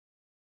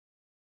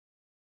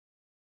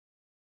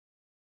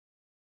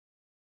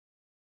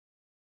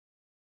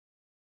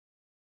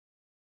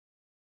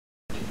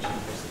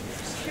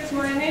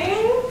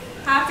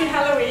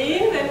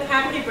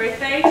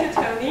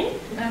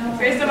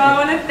all,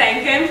 I want to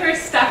thank him for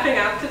stepping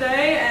up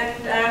today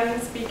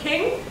and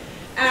speaking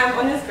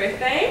on his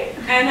birthday.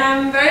 And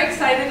I'm very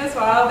excited as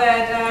well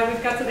that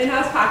we've got some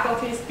in-house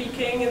faculty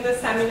speaking in the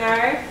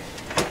seminar.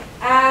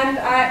 And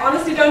I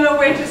honestly don't know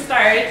where to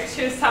start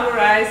to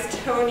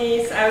summarize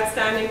Tony's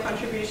outstanding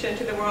contribution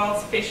to the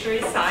world's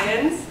fisheries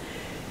science.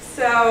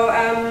 So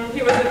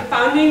he was the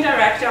founding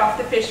director of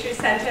the Fisheries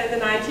Center in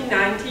the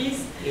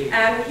 1990s. He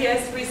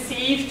has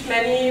received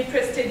many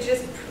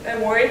prestigious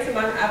awards,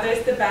 among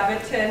others the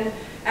Babbington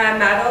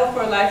Medal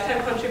for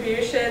lifetime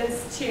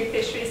contributions to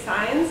fisheries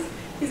science.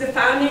 He's a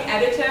founding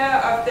editor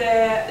of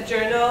the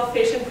journal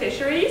Fish and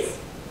Fisheries,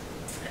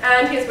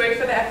 and he has worked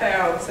for the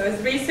FAO. So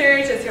his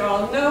research, as you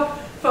all know,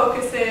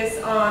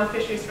 focuses on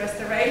fisheries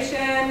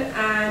restoration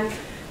and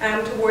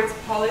towards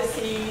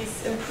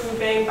policies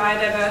improving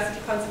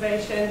biodiversity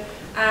conservation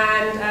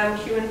and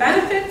human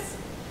benefits.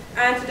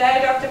 And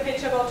today Dr.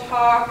 Pitcher will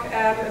talk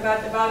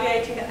about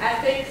evaluating the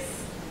ethics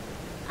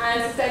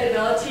and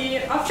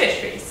sustainability of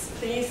fisheries.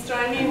 Please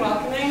join me in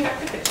welcoming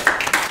Dr. Pitcher.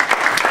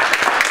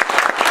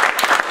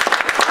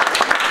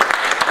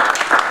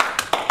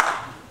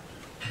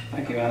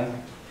 Thank you, Anna.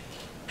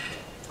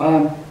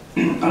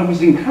 I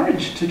was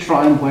encouraged to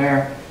try and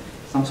wear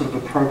some sort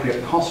of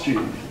appropriate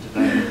costume for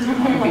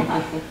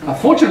today.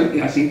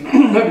 Fortunately, I see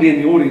nobody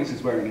in the audience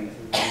is wearing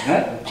anything like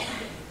that.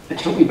 It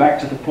took me back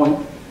to the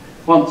point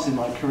once in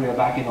my career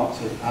back in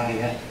Oxford.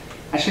 I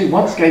actually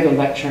once gave a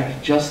lecture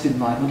just in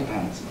my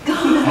underpants.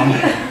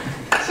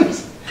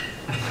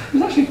 It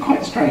was actually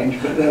quite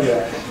strange, but there we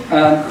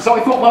are. So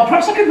I thought, well,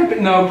 perhaps I could rip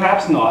it. No,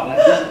 perhaps not.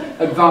 At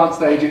this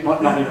advanced age, it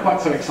might not be quite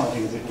so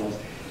exciting as it was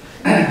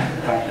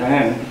back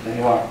then. There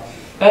you are.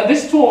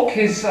 This talk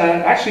is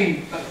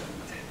actually,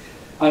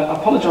 I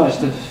apologise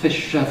to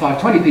Fish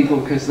 520 people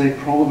because they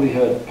probably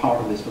heard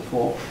part of this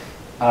before.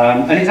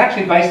 And it's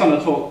actually based on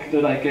a talk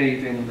that I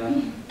gave in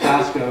the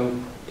Glasgow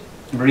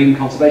Marine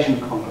Conservation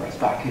Congress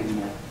back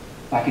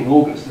in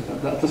August.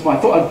 That's why I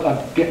thought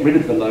I'd get rid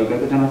of the logo,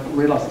 but then I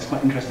realised it's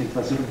quite interesting for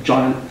that sort of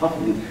giant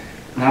puffin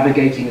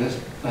navigating a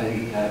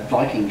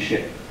Viking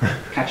ship,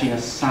 catching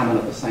a salmon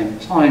at the same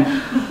time,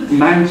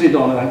 mounted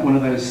on one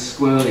of those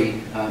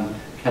squirrely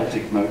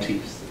Celtic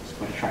motifs that's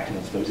quite attractive,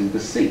 I suppose, in the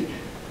sea.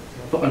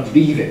 I thought I'd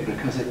leave it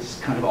because it's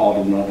kind of odd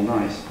and rather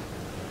nice.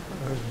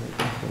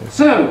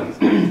 So,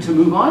 to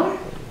move on,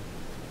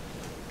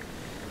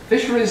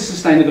 fisheries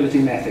sustainability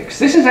and ethics.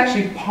 This is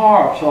actually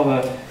part of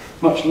a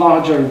much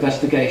larger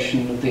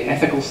investigation of the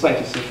ethical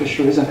status of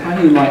fisheries and how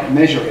you might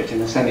measure it in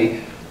a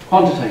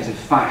semi-quantitative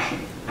fashion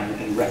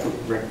and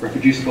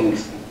reproducible and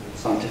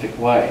scientific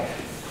way.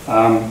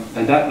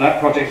 And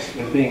that project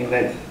is being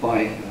led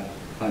by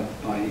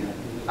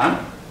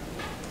Anne.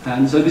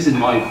 And so this is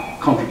my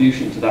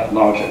contribution to that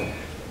larger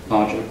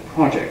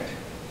project.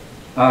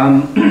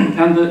 And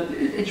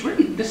it's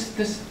really,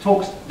 this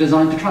talk's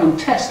designed to try and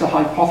test a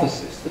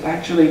hypothesis that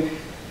actually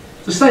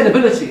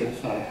sustainability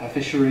of a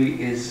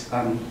fishery is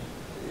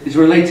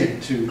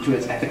related to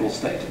its ethical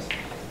status.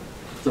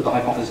 So the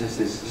hypothesis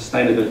is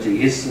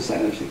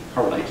sustainability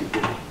correlated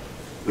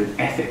with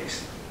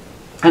ethics.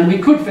 And we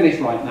could finish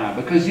right now,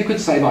 because you could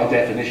say by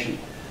definition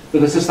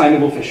that a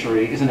sustainable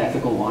fishery is an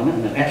ethical one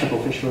and an ethical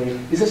fishery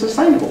is a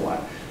sustainable one.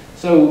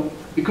 So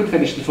we could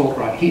finish the talk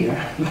right here,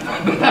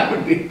 but that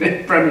would be a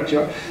bit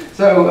premature.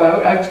 So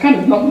I've kind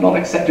of not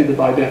accepted the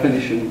by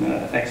definition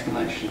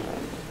explanation.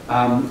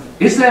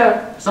 Is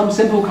there some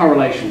simple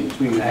correlation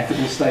between the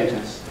ethical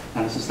status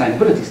and the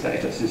sustainability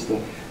status is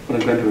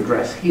what I'm going to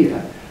address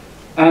here.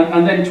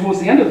 And then towards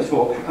the end of the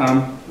talk,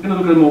 we're going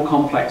to look at a more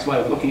complex way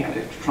of looking at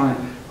it to try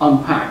and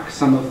unpack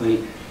some of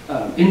the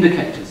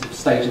indicators of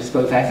status,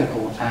 both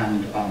ethical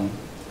and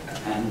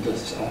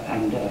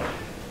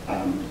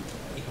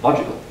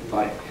ecological,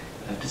 like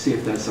to see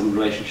if there's some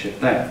relationship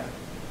there.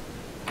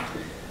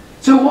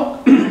 So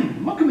what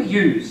can we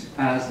use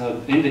as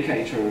an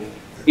indicator of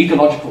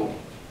ecological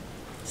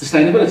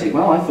sustainability?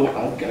 Well, I thought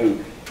I'd go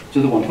to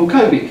the wonderful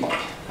Kobe plot,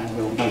 and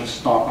we'll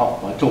start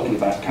off by talking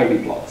about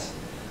Kobe plots,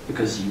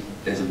 because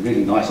there's a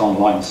really nice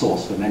online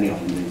source for many of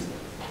them these days.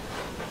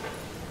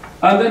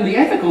 And then the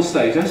ethical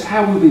status,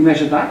 how will we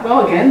measure that?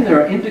 Well, again, there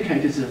are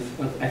indicators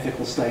of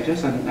ethical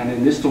status, and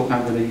in this talk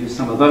I'm going to use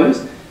some of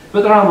those,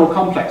 but there are more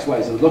complex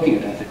ways of looking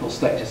at ethical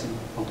status, and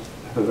I'll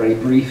have a very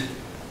brief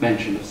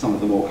mention of some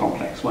of the more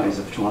complex ways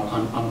of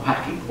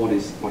unpacking what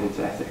is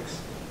ethics.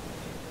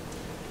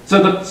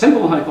 So the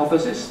simple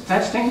hypothesis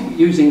testing,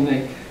 using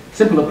the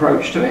simple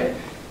approach to it,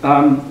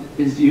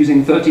 is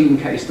using 13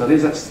 case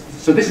studies.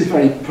 So this is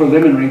very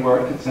preliminary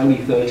work. It's only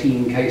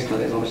 13 case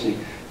studies. Obviously,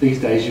 these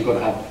days you've got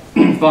to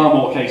have far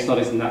more case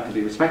studies than that to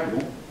be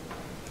respectable.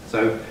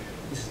 So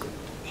this is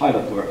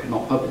pilot work,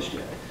 not published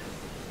yet.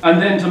 And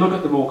then to look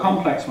at the more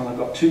complex one, I've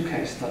got 2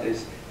 case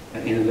studies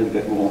in a little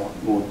bit more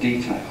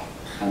detail,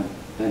 and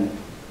then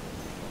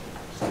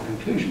some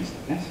conclusions,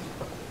 I guess.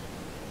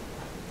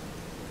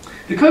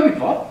 The Kobe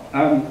plot.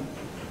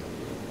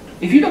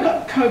 If you look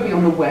up Kobe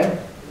on the web,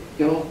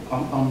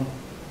 on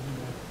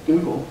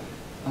Google,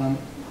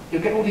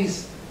 you'll get all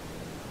these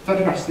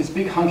photographs of this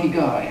big hunky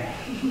guy,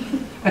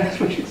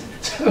 which is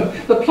So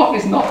the plot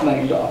is not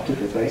named after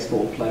the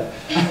baseball player.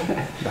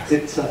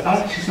 It's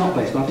actually it's not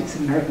baseball. I think it's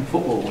American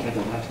football,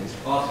 whatever that is.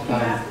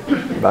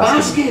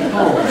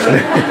 Basketball.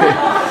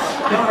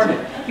 Darn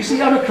it! You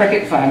see, I'm a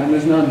cricket fan, and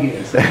there's none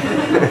here. So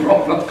no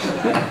problem.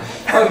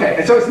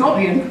 Okay, so it's not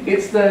him.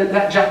 It's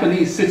that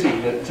Japanese city,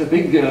 that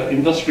big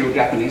industrial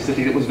Japanese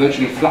city that was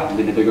virtually flattened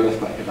in a big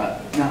earthquake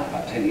about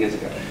 10 years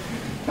ago.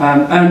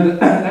 And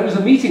there was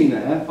a meeting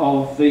there of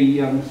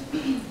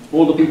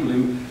all the people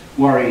who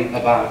worry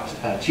about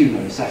tuna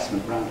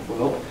assessment around the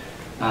world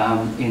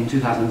in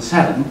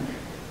 2007.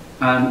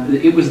 And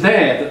it was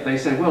there that they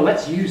said, well,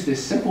 let's use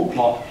this simple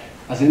plot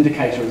as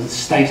indicator of the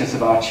status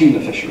of our tuna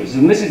fisheries.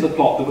 And this is the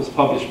plot that was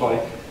published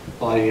by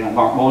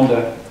Mark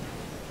Maunder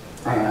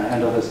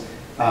and others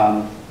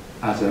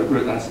as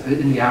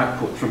in the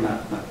output from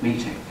that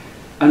meeting.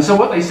 And so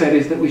what they said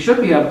is that we should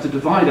be able to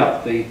divide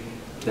up the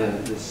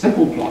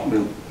simple plot,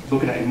 we'll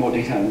look at it in more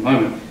detail in a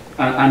moment,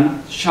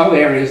 and show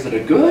areas that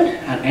are good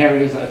and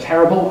areas that are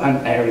terrible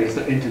and areas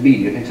that are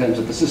intermediate in terms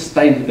of the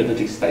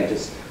sustainability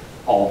status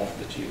of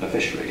the tuna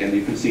fishery. And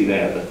you can see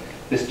there that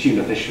this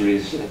tuna fishery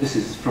this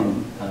is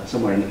from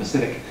somewhere in the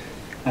Pacific,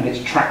 and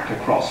it's tracked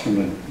across from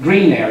a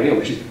green area,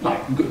 which is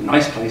like a good,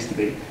 nice place to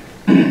be,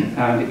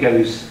 and it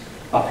goes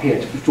up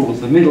here towards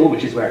the middle,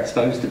 which is where it's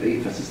supposed to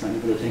be for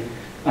sustainability,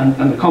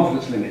 and the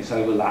confidence limits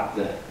overlap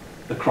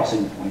the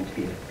crossing point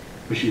here,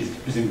 which is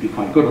presumably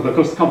quite good. Although, of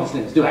course, the confidence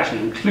limits do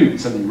actually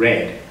include some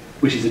red,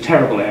 which is a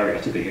terrible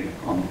area to be in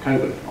on the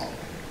Kobe plot.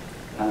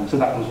 So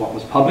that was what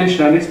was published,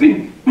 and it's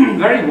been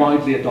very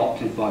widely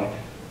adopted by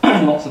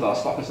lots of our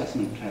stock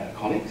assessment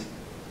colleagues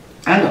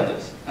and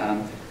others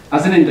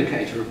as an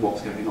indicator of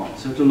what's going on.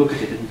 So to look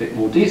at it in a bit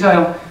more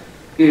detail,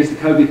 here's the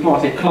Kobe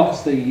plot. It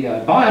plots the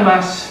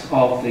biomass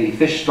of the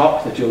fish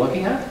stock that you're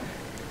looking at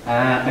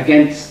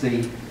against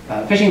the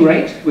fishing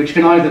rate, which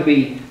can either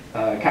be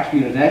catch per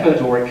unit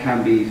effort, or it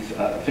can be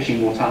fishing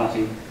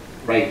mortality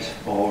rate,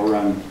 or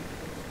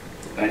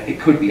it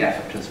could be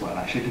effort as well,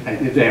 actually.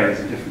 It varies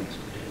in different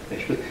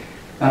fish. But,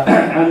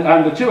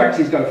 and the two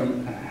axes go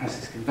from, as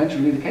is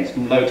conventionally the case,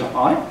 from low to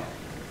high.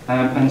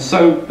 And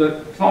so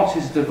the plot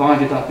is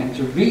divided up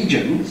into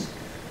regions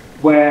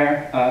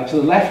where, to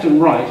the left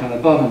and right and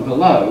above and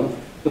below,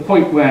 the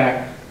point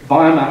where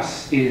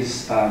biomass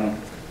is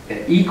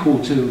equal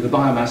to the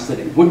biomass that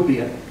it would be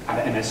at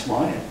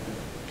MSY,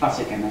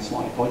 classic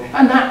MSY point.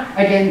 And that,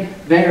 again,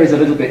 varies a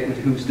little bit with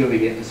who's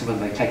doing it, so whether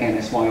they take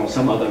MSY or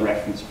some other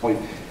reference point.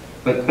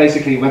 But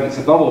basically, whether it's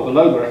above or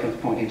below the reference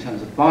point in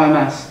terms of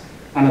biomass,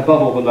 and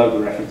above or below the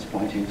reference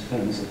point in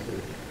terms of the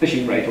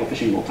fishing rate or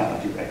fishing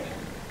mortality rate.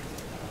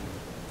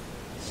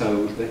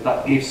 So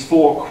that gives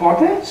 4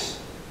 quadrants.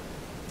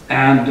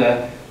 And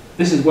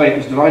this is where it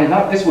was divided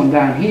up. This one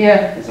down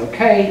here is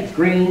okay, it's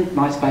green,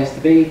 nice place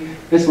to be.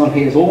 This one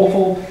here is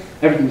awful.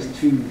 Everything's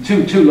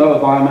too low a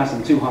biomass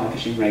and too high a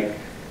fishing rate.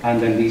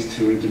 And then these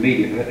two are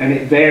intermediate. And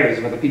it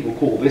varies whether people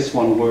call this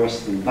one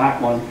worse than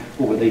that one,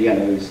 or whether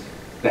yellow is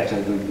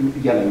better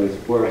than, yellow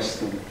is worse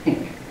than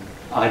pink.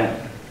 I don't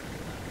know.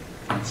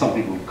 And some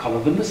people colour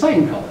them the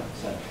same colour.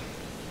 So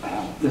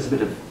there's a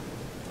bit of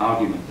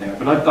argument there.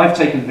 But I've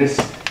taken this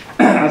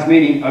as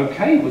meaning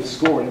okay with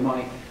score in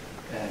my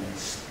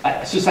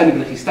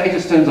sustainability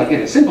status terms. I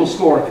get a simple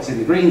score if it's in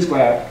the green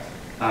square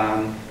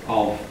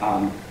of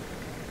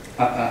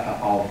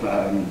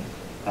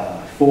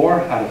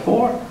 4 out of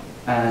 4,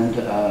 and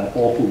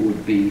awful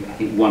would be, I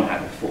think, 1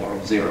 out of 4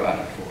 or 0 out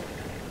of 4.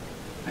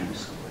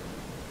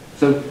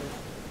 So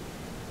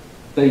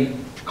the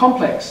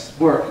complex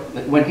work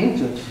that went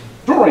into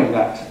drawing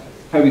that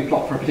Kobe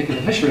plot for a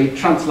particular fishery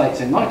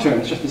translates in my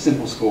terms just a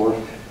simple score,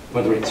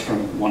 whether it's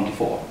from 1 to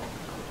 4.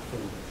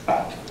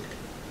 Bad.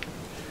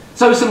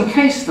 So some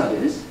case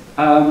studies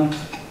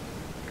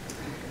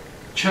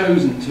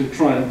chosen to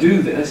try and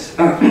do this.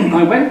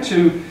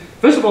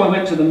 First of all, I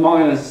went to the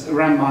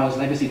Rand Myers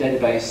Legacy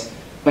Database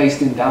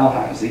based in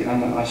Dalhousie,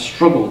 and I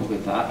struggled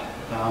with that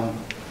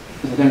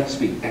because I don't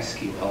speak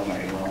SQL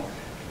very well.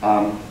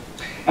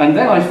 And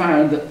then I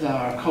found that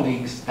our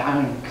colleagues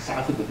down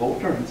south of the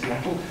border in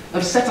Seattle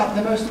have set up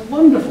the most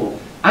wonderful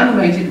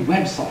animated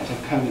website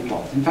of Kobe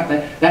plots. In fact,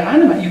 they're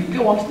animate. You can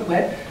go onto the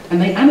web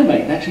and they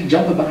animate, they actually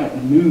jump about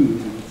and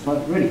move. And it's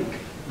like really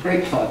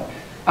great fun.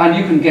 And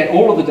you can get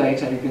all of the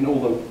data, you can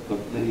all the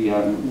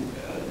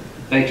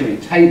data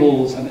in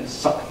tables, and it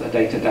sucks the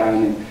data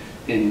down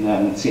in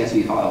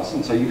CSV files.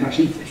 And so you can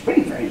actually, it's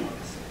really very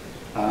nice.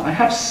 I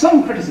have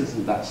some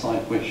criticism of that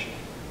site, which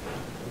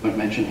I won't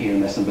mention here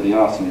unless somebody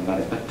asks me about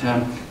it, but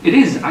it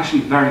is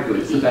actually very good.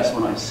 It's the best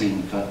one I've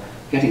seen for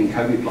getting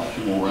Kobe plots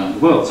from all around the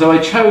world. So I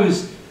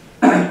chose,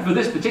 for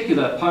this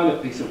particular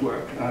pilot piece of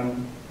work,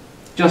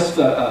 just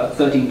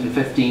 13 to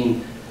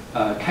 15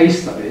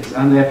 case studies,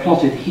 and they're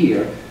plotted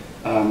here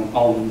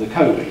on the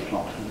Kobe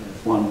plot.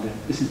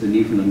 This is the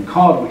Newfoundland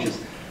cod, which is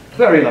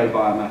very low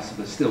biomass,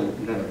 but still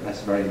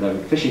nevertheless very low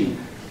fishing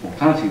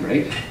mortality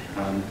rate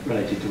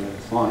related to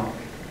MSY.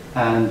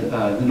 And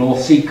the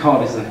North Sea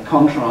cod is a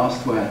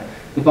contrast where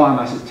the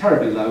biomass is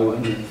terribly low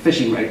and the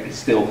fishing rate is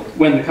still,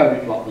 when the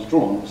Kobe plot was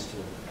drawn, was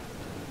still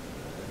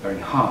very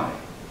high.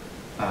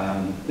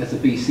 there's a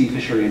BC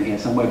fishery in here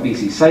somewhere,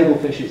 BC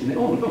sablefish is in it.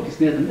 Oh, look, it's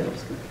near the middle.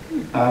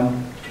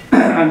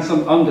 And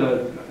some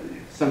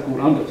so-called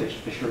underfish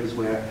fisheries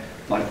where,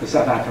 like the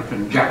South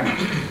African jackman,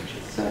 which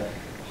is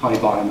high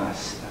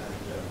biomass,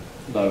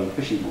 low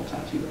fishing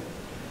mortality rate.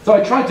 So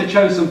I tried to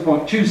choose some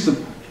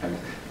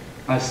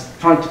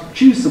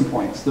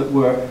points that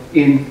were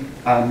in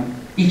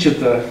each of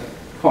the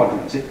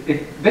quadrants.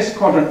 This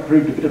quadrant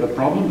proved a bit of a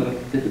problem, but I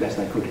did the best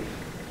I could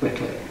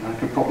quickly. And I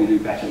could probably do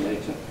better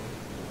later,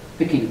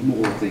 picking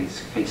more of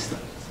these case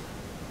studies.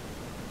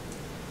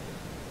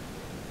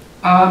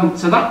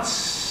 So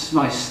that's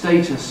my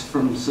status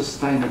from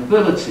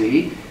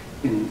sustainability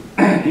in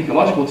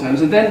ecological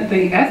terms. And then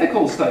the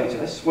ethical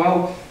status,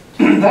 well,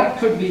 that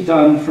could be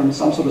done from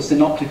some sort of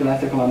synoptical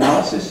ethical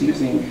analysis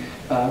using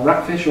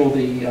ratfish or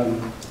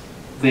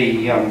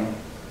the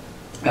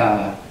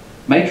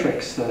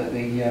matrix,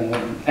 the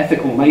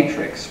ethical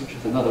matrix, which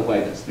is another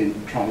way that's been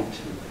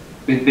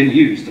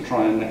used to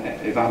try and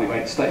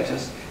evaluate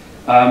status.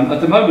 At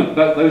the moment,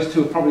 those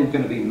two are probably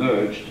going to be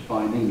merged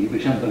by Mimi,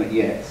 which I haven't done it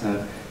yet,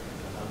 so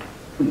I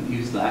couldn't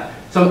use that.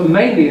 So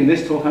mainly in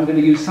this talk, I'm going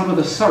to use some of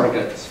the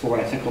surrogates for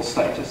ethical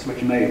status,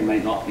 which may or may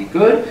not be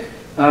good.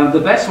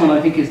 The best one, I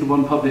think, is the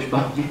one published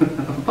by you.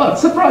 But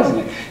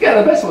surprisingly, yeah,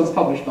 the best one's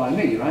published by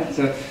me, right?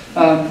 So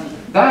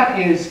that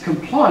is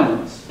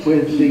compliance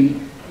with the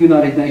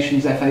United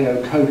Nations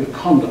FAO Code of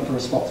Conduct for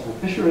Responsible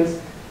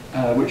Fisheries,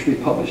 which we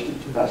published in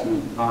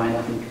 2009,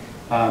 I think.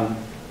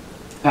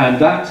 And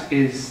that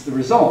is the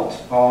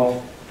result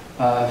of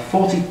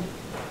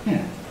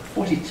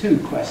 42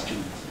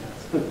 questions.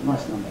 That's a good,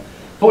 nice number.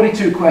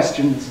 42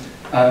 questions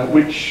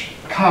which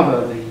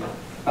cover the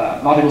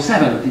Article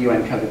 7 of the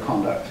UN Code of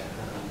Conduct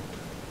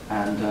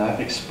and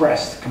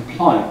expressed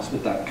compliance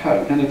with that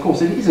code. And of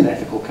course it is an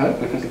ethical code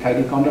because the Code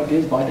of Conduct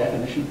is by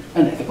definition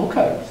an ethical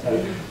code.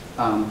 So,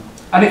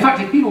 and in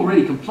fact, if people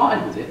really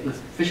complied with it, the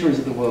fisheries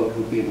of the world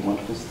would be a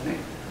wonderful thing.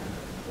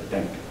 They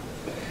don't.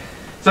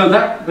 So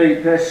that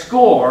their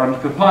score and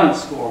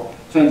compliance score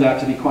turns out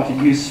to be quite a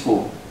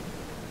useful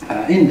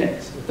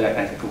index of their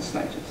ethical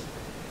status.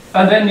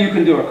 And then you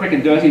can do a quick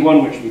and dirty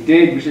one, which we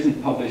did, which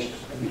isn't published,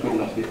 good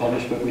enough to be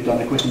published, but we've done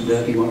a quick and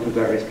dirty one for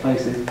various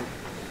places.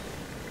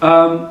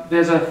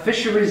 There's a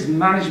Fisheries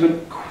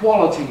Management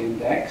Quality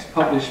Index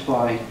published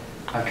by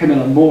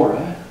Camilla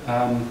Mora,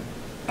 and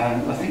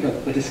I think I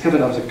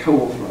discovered I was a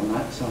co-author on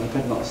that, so I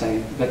better not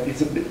say that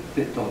it's a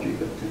bit dodgy.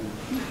 But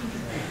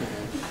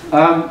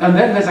and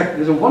then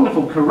there's a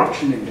wonderful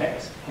corruption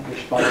index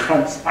published by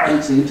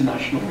Transparency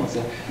International. It's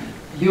a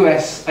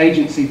US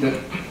agency that,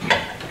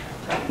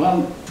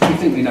 well, we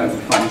think we know who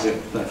funds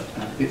it, but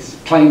it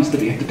claims to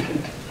be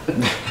independent.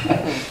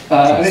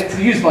 And it's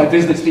used by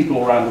business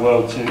people around the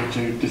world to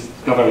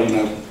discover,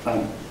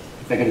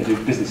 if they're going to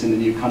do business in a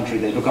new country,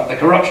 they look up the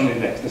corruption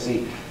index to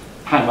see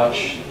how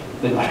much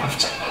they might have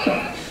to.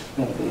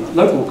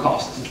 Local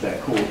costs, as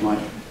they're called, might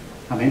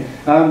come in.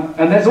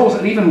 And there's also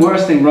an even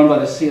worse thing run by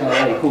the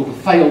CIA called the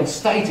Failed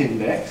State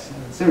Index.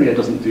 Syria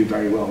doesn't do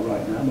very well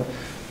right now, but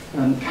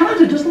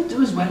Canada doesn't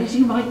do as well as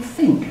you might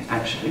think,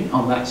 actually,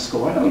 on that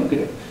score. Have a look at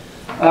it.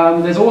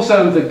 There's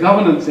also the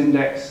Governance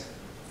Index,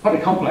 quite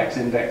a complex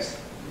index,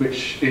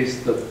 which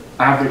is the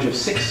average of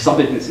 6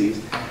 sub-indices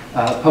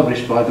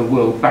published by the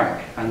World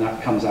Bank, and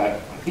that comes out,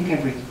 I think,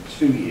 every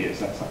 2 years.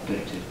 That's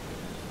updated.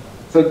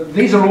 So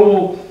these are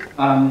all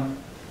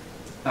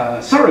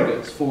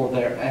surrogates for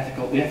the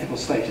ethical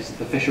status of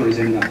the fisheries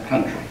in that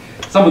country.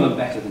 Some of them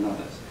better than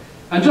others.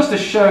 And just to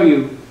show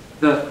you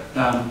that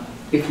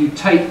if you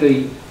take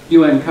the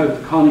UN Code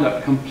of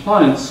Conduct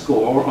compliance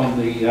score on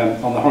the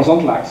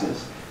horizontal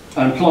axis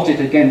and plot it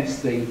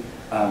against the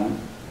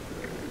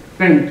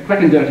quick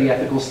and dirty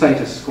ethical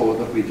status score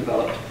that we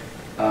developed,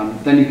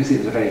 then you can see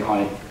there's a very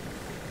high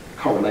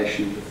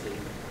correlation.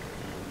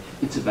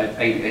 It's about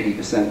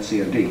 80%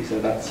 COD, so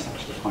that's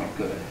actually quite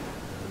good.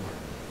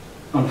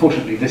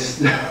 Unfortunately,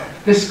 this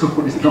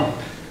score is not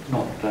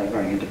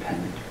very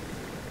independent.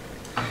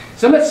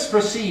 So let's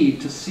proceed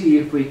to see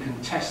if we can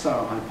test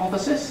our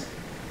hypothesis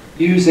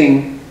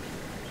using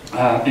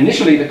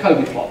initially the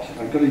Kobe plot.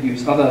 I'm going to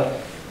use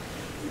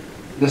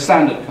the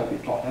standard Kobe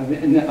plot. I'm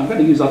going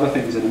to use other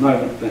things in a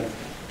moment, but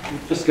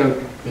just go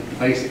with the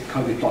basic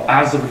Kobe plot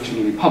as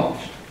originally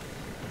published.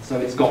 So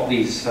it's got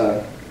these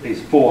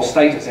 4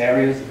 status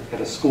areas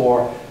that a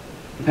score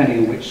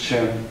depending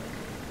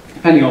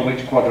on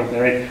which quadrant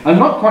they're in. I'm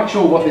not quite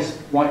sure what this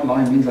white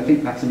line means. I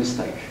think that's a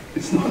mistake.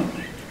 It's not.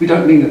 We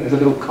don't mean that there's a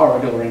little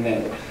corridor in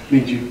there that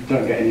means you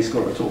don't get any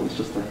score at all. It's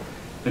just a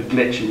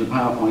glitch in the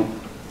PowerPoint.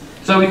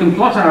 So we can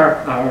plot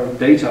our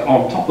data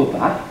on top of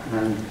that,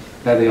 and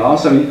there they are.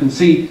 So you can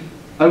see,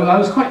 I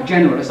was quite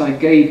generous. I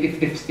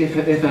gave,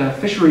 if a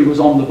fishery was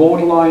on the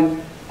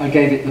borderline, I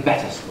gave it the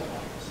better score.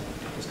 So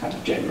it was kind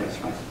of generous,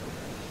 right?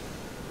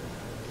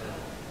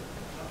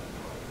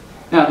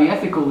 Now the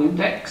ethical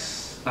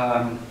index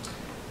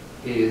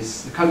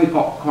is, the Kobe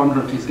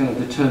quadrant is going to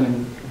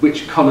determine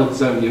which coloured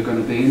zone you're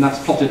going to be in.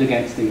 That's plotted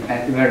against the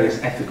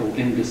various ethical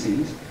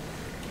indices.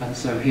 And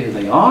so here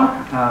they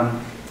are.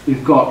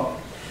 We've got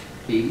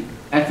the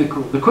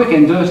the quick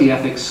and dirty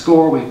ethics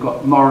score. We've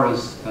got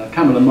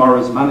Camilla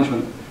Morra's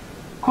management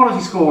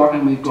quality score,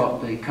 and we've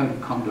got the code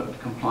of conduct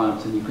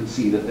compliance, and you can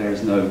see that there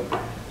is no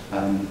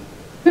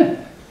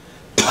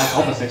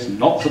hypothesis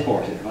not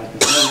supported. Right?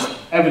 There's no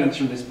evidence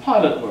from this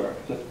pilot work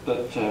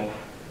that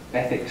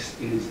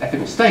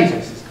ethical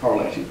status is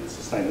correlated with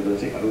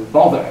sustainability. Oh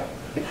bother!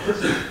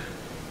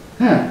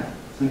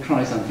 So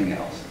try something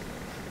else.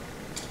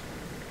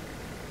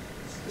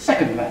 The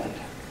second method.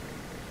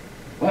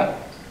 Well,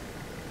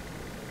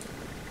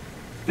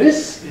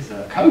 this is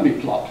a Kobe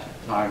plot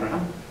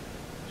diagram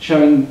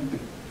showing the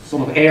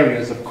sort of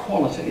areas of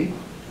quality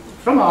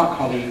from our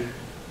colleague.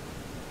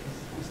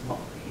 It's not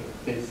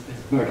here, it's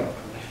Murdoch.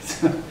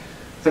 So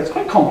it's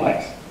quite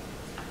complex.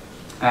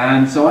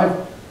 And so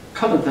I've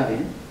coloured that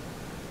in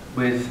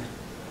with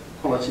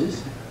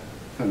qualities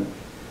from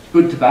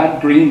good to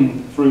bad,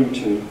 green through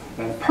to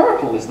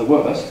purple is the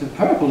worst.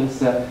 Purple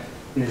is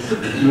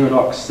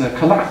Murdoch's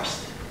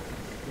collapsed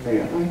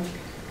area. You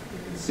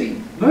can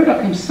see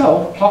Murdoch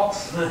himself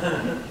plots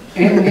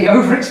in the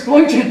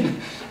overexploited.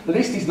 At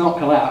least he's not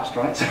collapsed,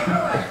 right? So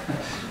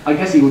I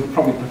guess he would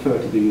probably prefer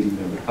to be in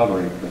the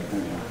recovery. But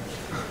anyway.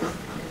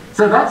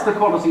 So that's the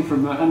quality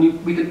from,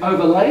 and we can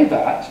overlay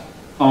that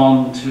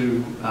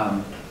onto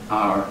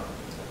our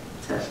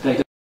test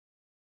data.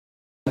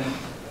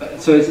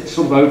 So it's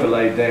sort of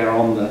overlaid there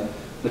on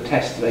the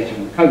test data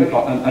from the Kobe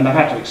plot, and I've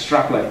had to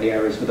extrapolate the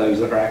areas for those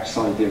that are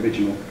outside the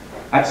original,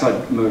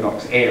 outside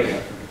Murdoch's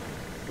area.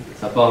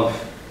 It's above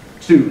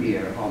 2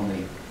 here on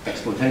the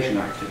exploitation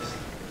axis.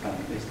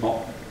 It's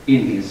not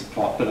in his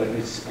plot, but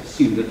it's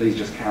assumed that these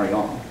just carry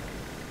on.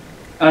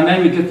 And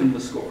then we give them the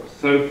scores.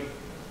 So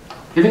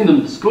giving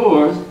them the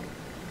scores,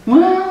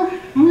 well,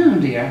 oh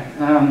dear,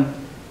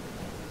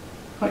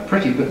 quite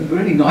pretty, but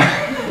really not,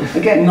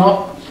 again,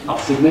 not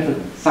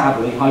significant.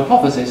 Sadly,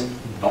 hypothesis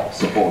not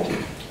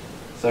supported.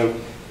 So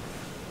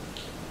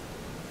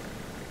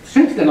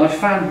since then, I've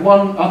found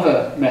one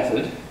other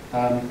method,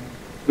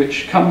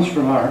 which comes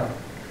from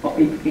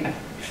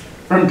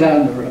from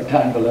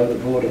down below the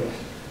border.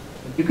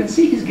 You can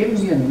see he's giving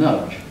me a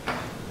nudge,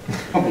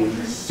 probably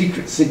a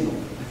secret signal.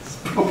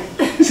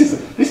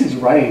 This is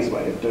Ray's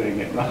way of doing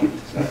it, right?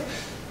 So,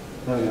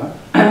 there we are.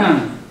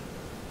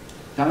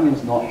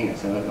 Daniel's not here,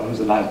 so I was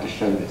allowed to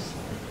show this.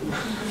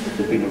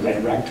 There's been a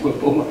red rag to a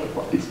bull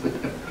otherwise.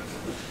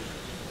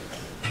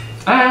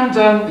 And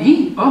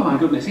oh my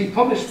goodness, he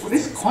published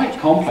this quite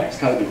complex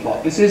Kobe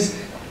plot. This is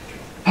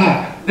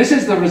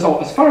the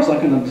result, as far as I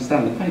can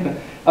understand the paper,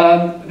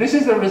 this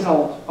is the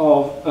result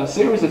of a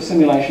series of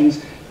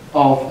simulations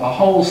of a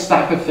whole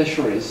stack of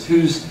fisheries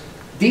whose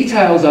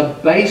details are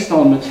based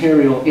on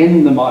material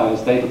in the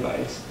Myers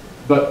database,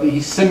 but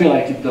he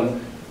simulated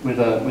them with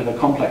a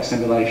complex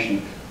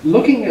simulation,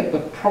 looking at the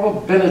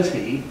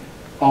probability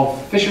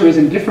of fisheries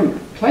in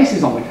different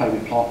places on the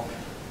Kobe plot,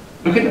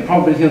 looking at the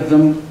probability of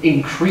them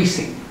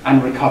increasing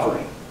and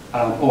recovering,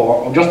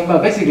 or just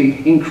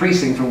basically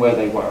increasing from where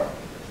they were.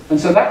 And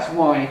so that's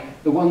why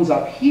the ones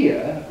up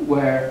here,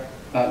 where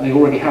they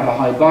already have a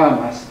high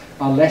biomass,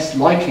 are less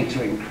likely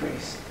to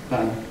increase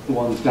than the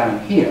ones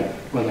down here,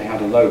 where they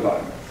had a low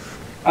biomass.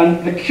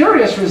 And the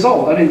curious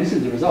result, I mean, this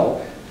is the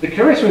result, the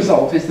curious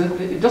result is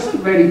that it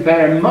doesn't really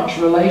bear much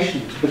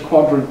relation to the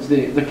quadrants,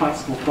 the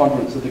classical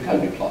quadrants of the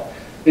Kobe plot.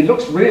 It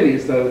looks really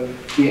as though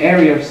the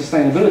area of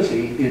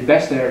sustainability, the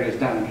best area is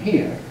down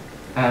here,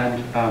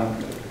 and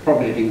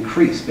probably an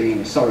increase being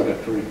a surrogate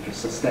for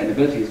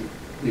sustainability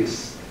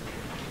is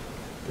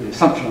the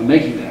assumption I'm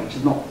making there, which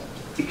is not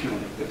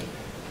particularly good.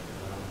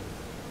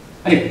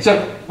 Anyway, so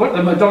what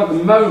I've done at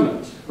the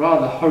moment,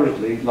 rather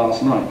hurriedly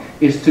last night,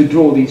 is to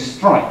draw these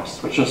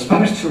stripes, which are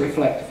supposed to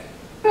reflect,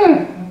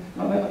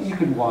 you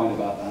can whine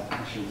about that,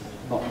 actually,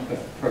 not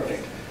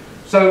perfect.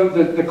 So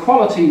the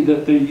quality, the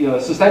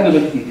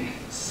sustainability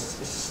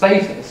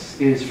status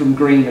is from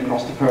green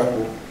across to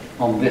purple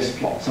on this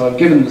plot. So I've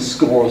given the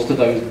scores to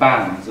those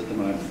bands at the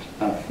moment.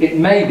 It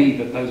may be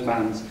that those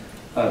bands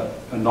are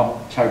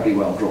not terribly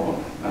well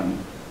drawn,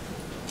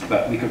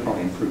 but we could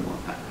probably improve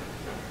on that.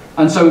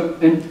 And so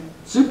in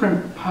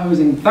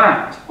superimposing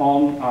that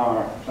on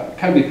our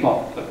Kobe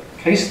plot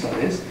case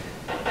studies,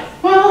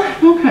 well,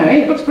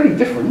 okay, it looks pretty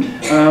different.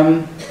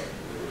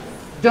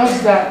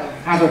 Does that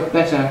have a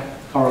better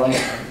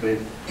correlation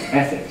with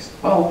ethics?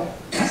 Well,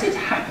 as it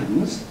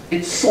happens,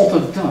 it sort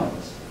of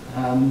does.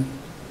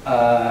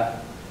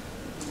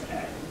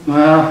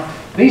 Well,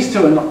 these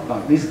two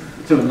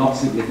are not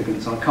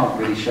significant, so I can't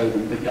really show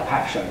them, but I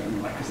have shown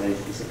them, because they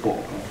support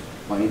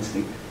my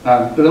instinct.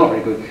 But they're not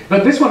very good.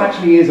 But this one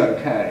actually is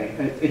okay.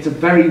 It's a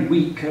very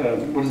weak,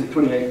 what is it,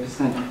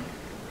 28%?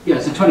 Yeah,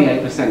 it's a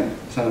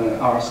 28%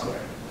 R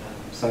squared.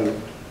 So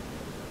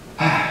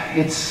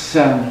it's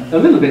a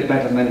little bit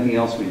better than anything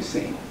else we've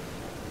seen.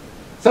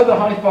 So the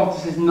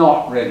hypothesis is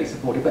not really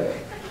supported, but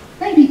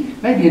maybe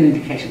an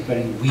indication of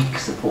very weak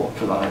support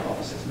for the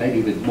hypothesis.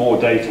 Maybe with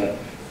more data,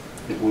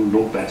 it will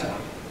look better.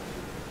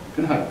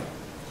 Good hope.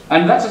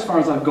 And that's as far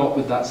as I've got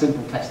with that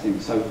simple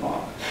testing so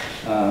far.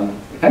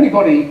 If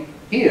anybody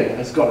here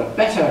has got a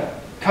better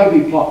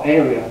Kobe plot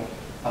area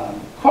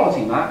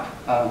quality map,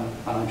 and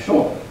I'm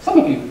sure some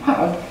of you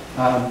have,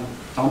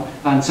 Tom,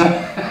 and so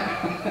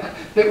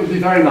it would be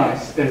very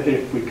nice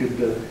if we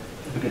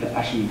could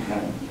actually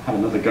have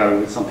another go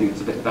with something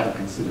that's a bit better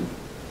considered.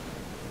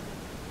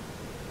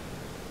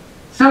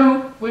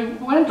 So we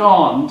went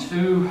on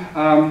to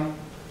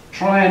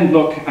try and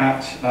look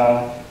at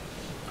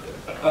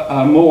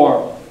a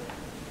more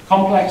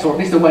complex, or at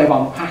least a way of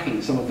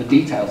unpacking some of the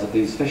details of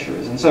these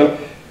fisheries. And so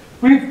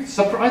we've,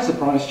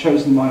 surprise,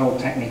 chosen my old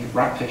technique of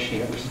ratfish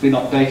here, which has been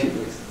updated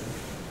recently.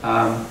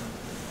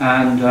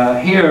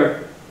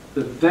 Here,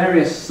 the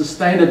various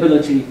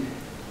sustainability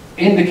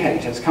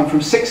indicators come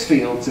from 6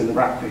 fields in the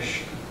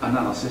ratfish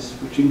analysis,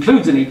 which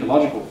includes an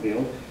ecological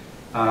field,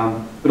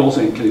 but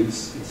also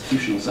includes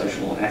institutional,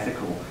 social, and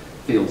ethical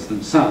fields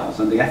themselves.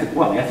 And the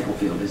ethical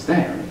field is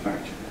there, in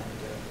fact.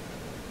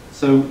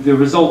 So the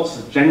results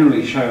are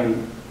generally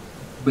shown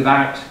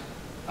without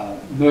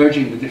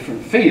merging the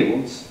different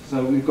fields.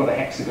 So we've got a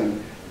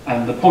hexagon,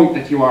 and the point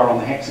that you are on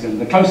the hexagon,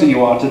 the closer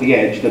you are to the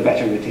edge, the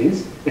better it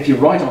is. If you're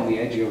right on the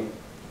edge, you're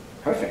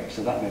perfect,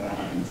 so that never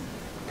happens.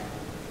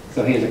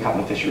 So here's a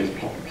couple of fisheries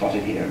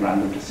plotted here at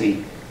random to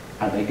see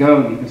how they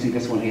go, and you can see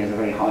this one here has a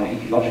very high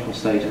ecological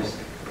status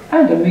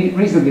and a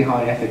reasonably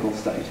high ethical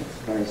status,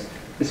 whereas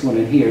this one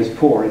in here is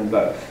poor in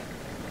both.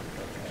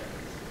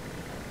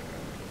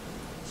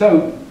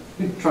 So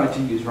we've tried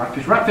to use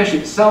ratfish. Ratfish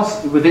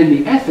itself, within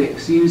the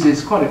ethics,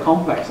 uses quite a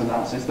complex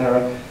analysis. There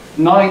are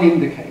 9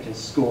 indicators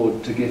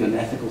scored to give an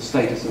ethical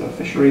status of a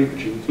fishery,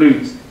 which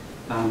includes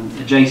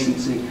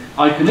adjacency,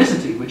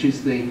 iconicity, which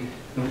is the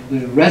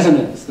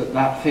resonance that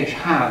that fish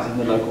has in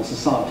the local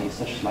society,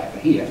 such as like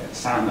here,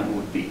 salmon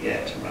would be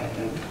it, right?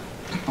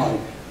 High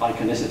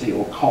iconicity,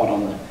 or cod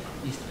on the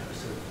east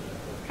coast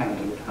of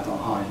Canada would have a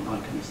high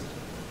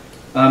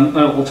iconicity.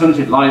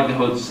 Alternative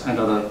livelihoods and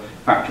other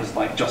factors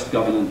like just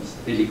governance,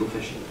 illegal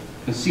fishing,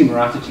 consumer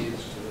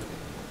attitudes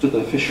to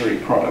the fishery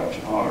product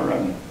are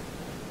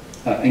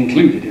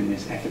included in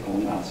this ethical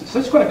analysis. So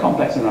it's quite a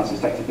complex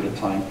analysis, takes a bit of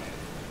time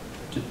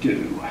to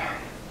do.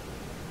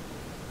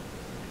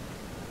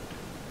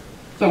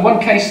 So one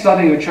case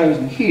study we've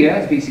chosen here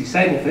is BC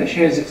sablefish.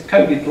 Here's its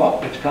Kobe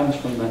plot, which comes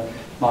from the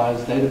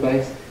Myers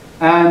database.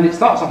 And it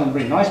starts off in a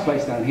really nice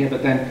place down here,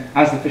 but then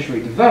as the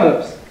fishery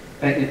develops,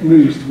 it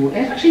moves toward,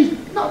 it's actually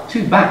not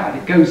too bad.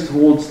 It goes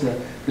towards the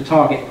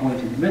target point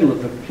in the middle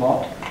of the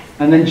plot,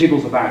 and then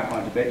jiggles about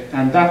quite a bit.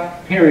 And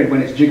that period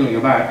when it's jiggling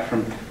about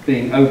from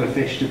being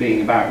overfished to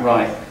being about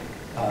right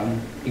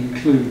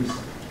includes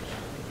the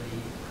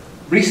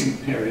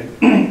recent period,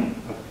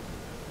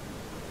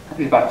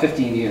 probably about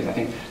 15 years, I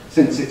think,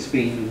 since it's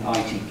been an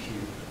ITQ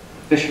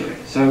fishery.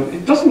 So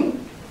it doesn't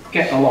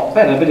get a lot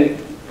better, but it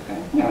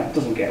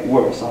doesn't get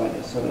worse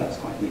either, so that's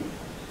quite neat.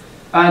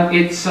 And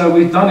it's,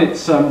 we've done it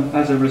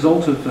as a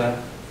result of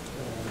a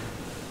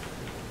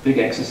big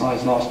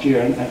exercise last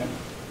year,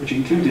 which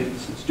included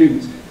some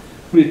students.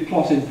 We've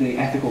plotted the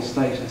ethical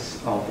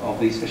status of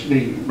these fish,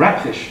 the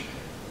ratfish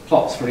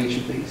plots for each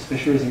of these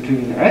fisheries,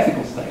 including their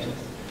ethical status.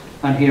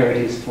 And here it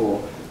is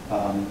for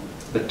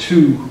the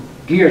 2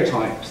 gear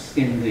types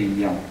in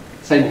the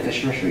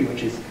sablefish fishery,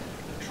 which is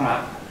a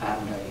trap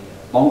and a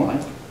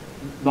longline.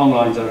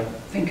 Longlines are, I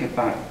think,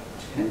 about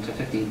 10 to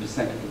 15%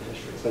 of the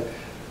fishery. So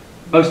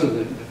most of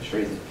the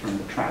fisheries are from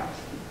the traps.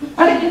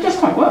 And it does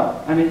quite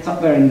well. I mean, it's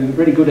up there in a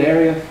really good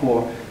area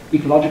for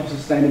ecological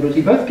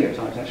sustainability, both gear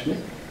types actually.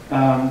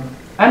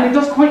 And it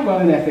does quite well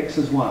in ethics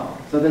as well.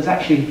 So there's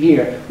actually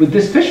here, with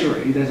this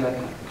fishery, there's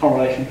a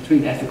correlation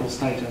between ethical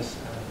status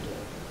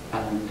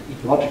and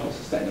ecological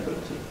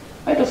sustainability.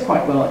 It does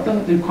quite well. It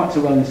doesn't do quite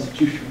so well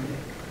institutionally.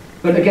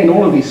 But again,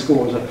 all of these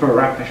scores for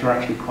ratfish are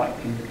actually quite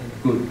in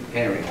a good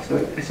area. So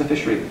it's a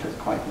fishery that does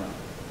quite well.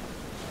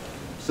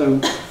 So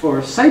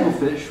for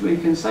sablefish, we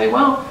can say,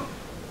 well,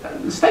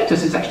 the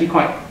status is actually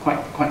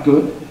quite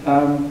good.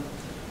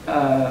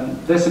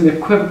 There's some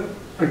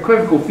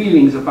equivocal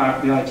feelings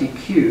about the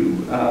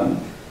ITQ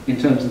in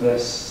terms of their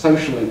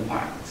social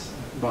impacts.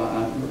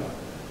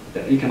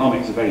 The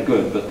economics are very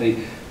good, but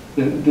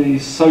the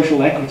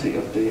social equity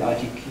of the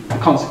ITQ, the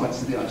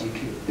consequences of the ITQ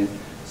have been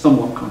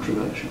somewhat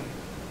controversial.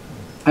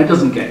 It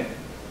doesn't get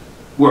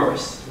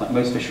worse, like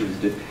most fisheries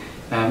do.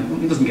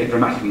 It doesn't get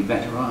dramatically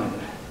better either.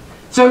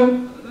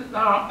 So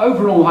our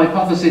overall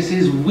hypothesis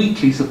is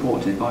weakly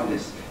supported by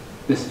this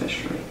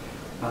fishery.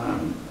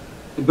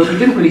 But we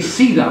didn't really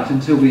see that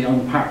until we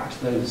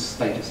unpacked those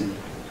status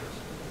indicators.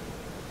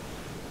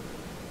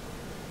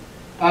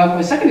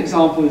 My second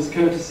example is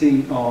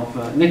courtesy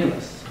of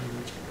Nicholas.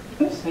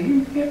 Nicholas, are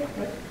you here?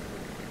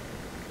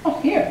 Oh,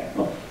 here.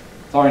 Oh,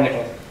 sorry,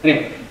 Nicholas.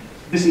 Anyway,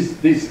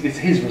 it's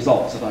his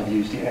results that I've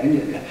used here.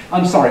 And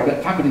I'm sorry,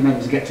 but faculty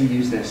members get to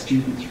use their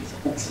students'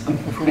 results. I'm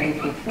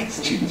afraid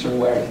students are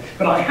aware of it.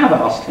 But I have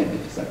asked him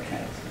if it's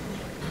okay.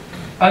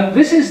 And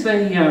this is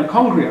the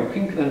congrio,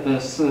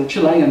 the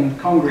Chilean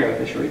congrio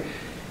fishery.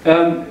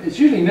 It's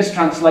usually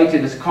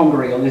mistranslated as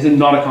congrio. This is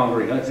not a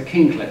congrio, it's a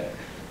kinglet,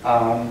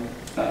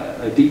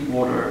 a deep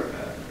water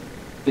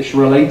fish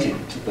related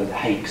to the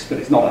hakes, but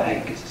it's not a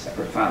hake, it's a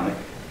separate family.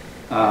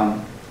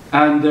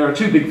 And there are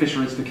two big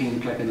fisheries for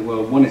kingklip in the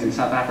world. One is in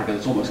South Africa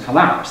that's almost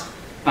collapsed,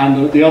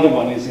 and the other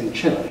one is in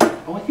Chile.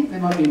 Oh, I think there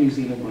might be a New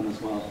Zealand one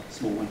as well, a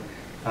small one.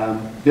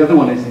 The other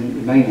one is the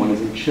main one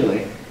is in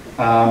Chile,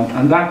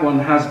 and that one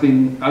has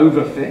been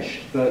overfished,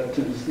 but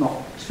it's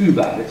not too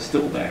bad, it's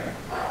still there.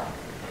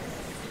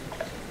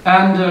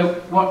 And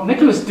what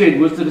Nicholas did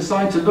was to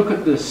decide to look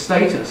at the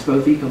status,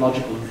 both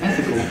ecological and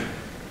ethical,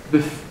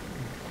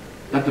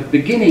 at the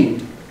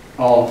beginning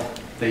of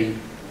the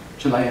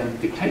Chilean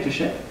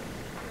dictatorship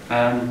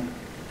and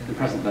in the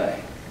present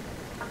day.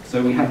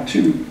 So we had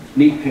two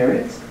neat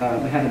periods.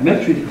 We had a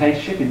military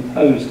dictatorship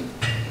imposed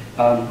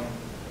by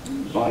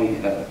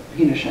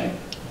Pinochet.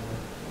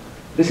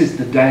 This is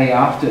the day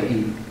after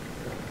he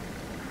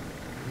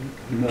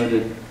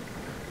murdered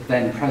the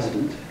then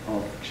president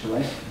of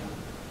Chile,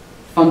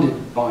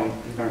 funded by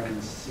the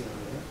Americans.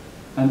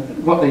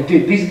 And what they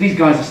did, these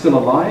guys are still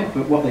alive,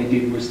 but what they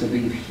did was to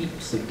leave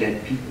heaps of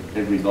dead people at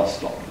every bus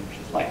stop, which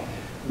is like,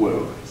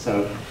 whoa.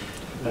 So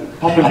the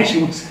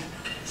population was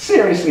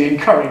seriously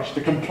encouraged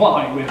to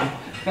comply with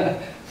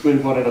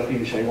whatever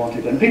Pinochet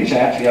wanted. And Pinochet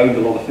actually owned a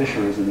lot of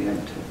fisheries in the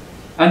end too.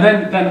 And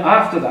then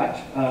after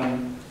that,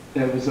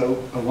 there was a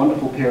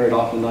wonderful period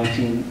after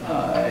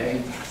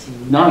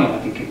 1989, I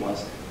think it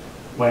was,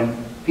 when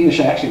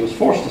Pinochet actually was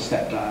forced to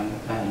step down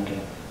and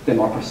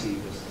democracy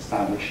was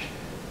established.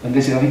 And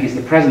this, I think, is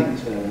the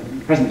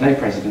present-day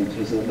president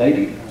is a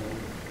lady.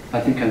 I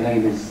think her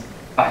name is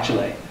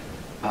Bachelet.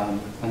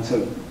 And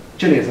so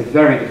Chile is a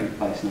very different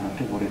place now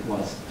to what it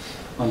was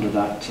under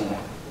that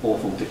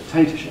awful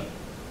dictatorship.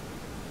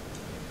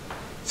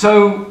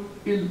 So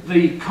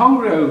the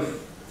Congo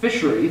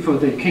fishery for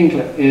the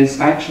kingklip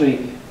is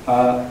actually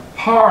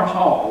part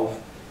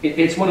of.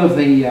 It's one of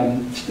the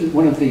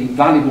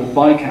valuable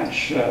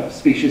bycatch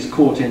species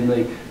caught in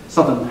the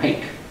southern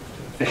hake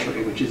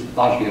fishery, which is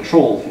largely a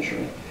trawl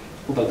fishery,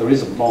 although there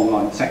is a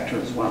longline sector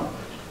as well.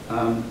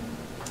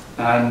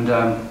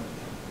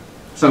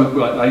 So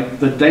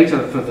the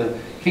data for the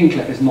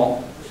kingklip is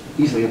not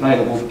easily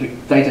available. The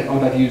data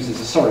I've used as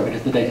a surrogate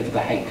is the data for the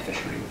hake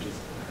fishery, which is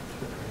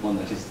one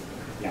that is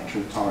the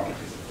actual target.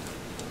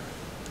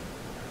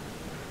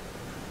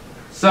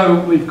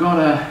 So we've got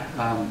a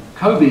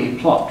Kobe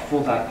plot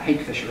for that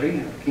hake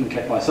fishery,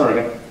 kingklip by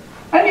surrogate,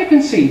 and you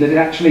can see that it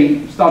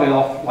actually started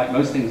off like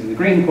most things in the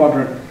green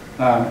quadrant,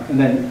 and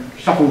then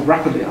shuffled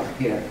rapidly up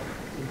here.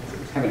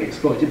 It's heavily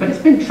exploited, but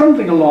it's been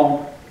trundling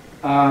along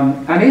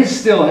and is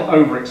still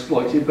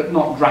overexploited, but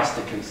not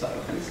drastically so.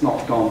 It's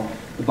not gone,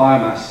 the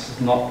biomass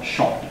is not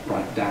shot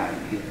right down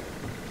here.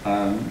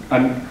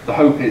 And the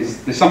hope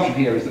is, the assumption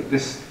here is that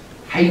this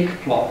hake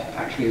plot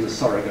actually is a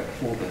surrogate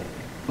for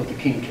the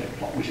kingklip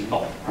plot, which is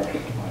not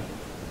perfect,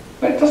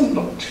 but it doesn't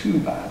look too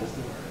bad as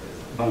the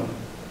moment.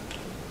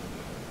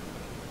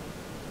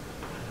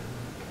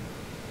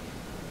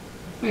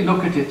 If we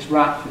look at its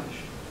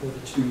ratfish for the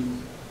two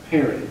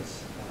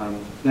periods,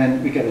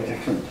 then we get a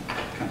different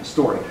kind of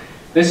story.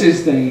 This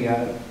is the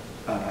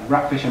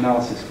ratfish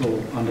analysis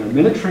for under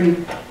military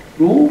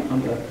rule,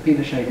 under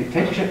Pinochet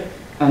dictatorship,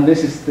 and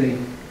this is the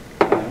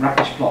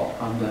ratfish plot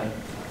under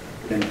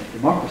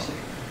democracy.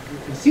 You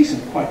can see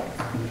some quite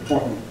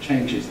important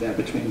changes there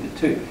between the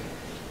two.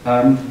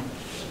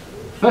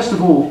 First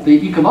of all,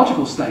 the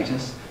ecological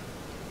status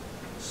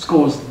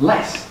scores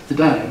less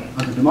today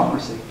under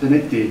democracy than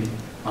it did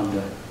under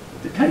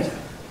the dictator.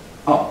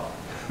 Oh,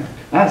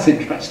 that's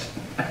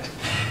interesting.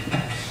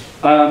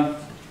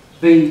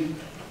 The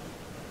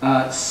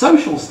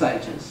social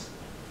status,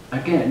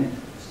 again,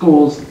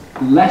 scores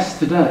less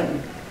today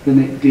than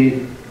it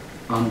did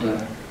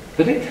under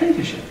the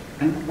dictatorship.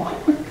 And why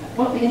would that?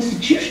 Well, the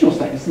institutional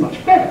status is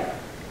much better.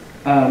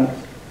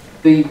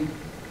 The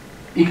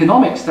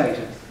economic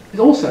status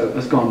also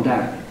has gone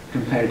down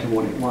compared to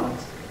what it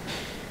was.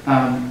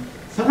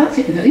 So that's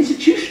it. The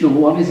institutional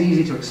one is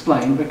easy to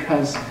explain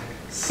because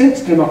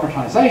since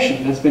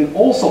democratization, there's been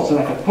all sorts of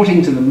effort put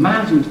into the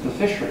management of the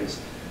fisheries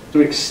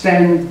to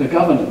extend the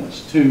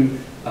governance to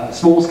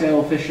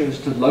small-scale fishers,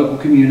 to local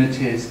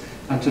communities,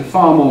 and to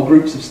far more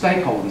groups of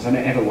stakeholders than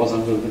it ever was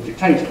under the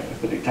dictator,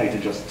 if the dictator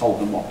just told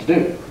them what to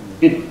do.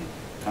 He didn't.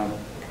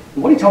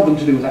 What he told them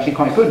to do was actually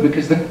quite good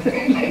because the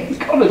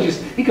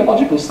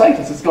ecological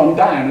status has gone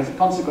down as a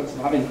consequence of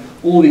having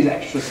all these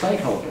extra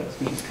stakeholders,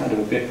 which is kind of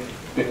a bit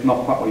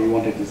not quite what you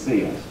wanted to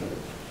see, I suppose.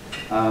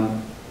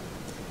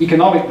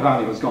 Economic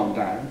value has gone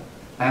down,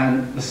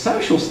 and the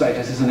social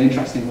status is an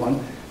interesting one,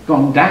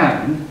 gone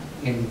down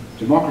in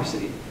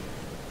democracy.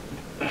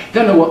 I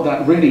don't know what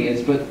that really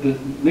is, but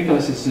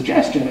Nicholas's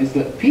suggestion is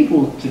that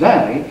people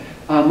today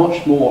are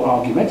much more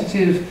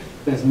argumentative,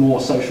 there's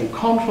more social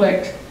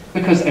conflict,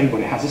 because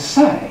everybody has a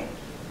say.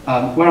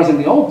 Whereas in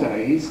the old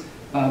days,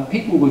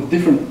 people with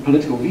different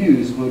political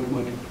views would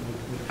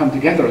come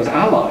together as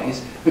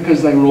allies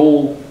because they were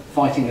all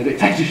fighting the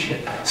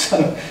dictatorship.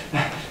 So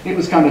it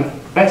was kind of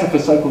better for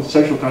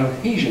social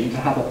cohesion to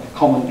have a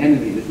common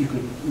enemy that you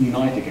could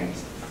unite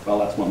against. Well,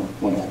 that's one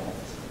more.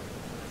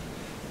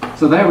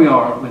 So there we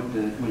are with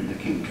the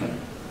kingklip.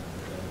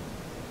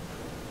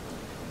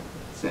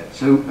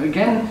 So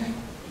again,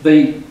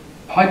 the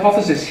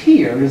hypothesis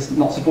here is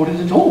not supported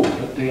at all,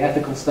 that the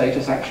ethical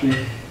status actually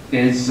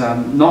is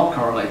not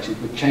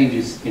correlated with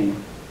changes in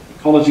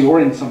ecology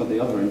or in some of the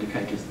other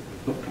indicators that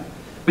we've looked at.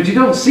 But you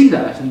don't see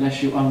that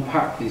unless you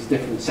unpack these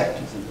different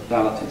sectors and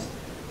modalities.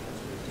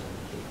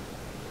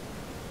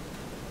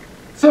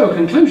 So,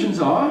 conclusions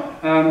are,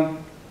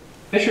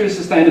 fisheries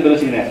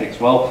sustainability and ethics.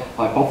 Well,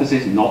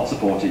 hypothesis not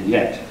supported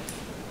yet.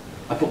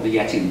 I put the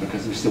yet in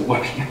because we're still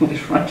working on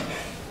this, right?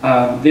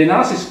 The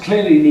analysis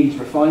clearly needs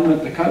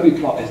refinement. The Kobe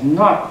plot is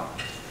not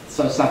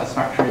so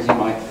satisfactory as you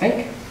might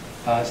think.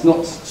 It's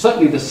not,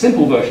 certainly the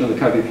simple version of the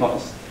Kobe plot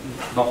is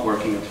not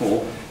working at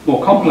all.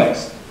 More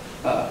complex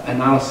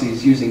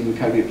analyses using the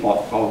Kobe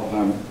plot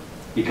of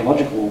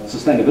ecological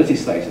sustainability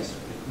status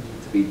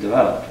need to be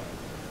developed.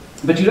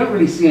 But you don't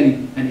really see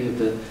any of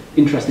the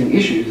interesting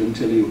issues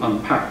until you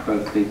unpack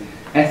both the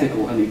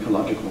ethical and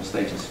ecological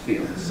status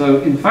fields.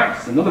 So in fact,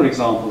 it's another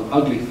example of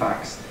ugly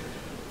facts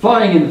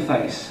flying in the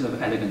face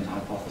of elegant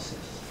hypotheses.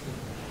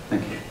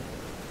 Thank you.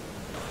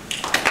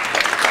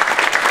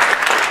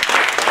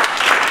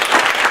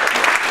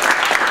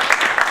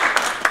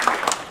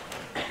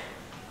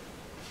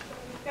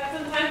 We've got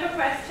some time for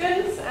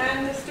questions,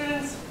 and the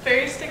students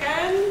first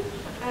again,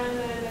 and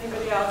then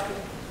anybody else can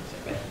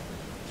chip in.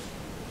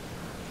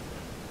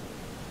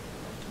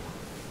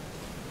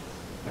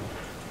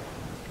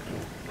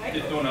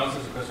 If no one else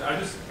has a question, I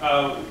just,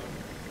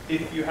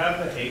 if you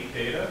have the hake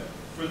data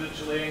for the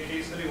Chilean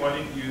case study, why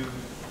didn't you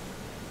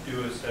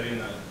do a study in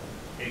the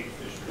hake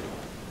fishery?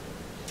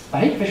 The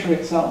hake fishery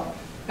itself,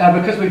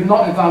 because we've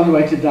not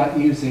evaluated that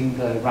using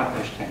the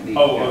ratfish technique.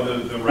 The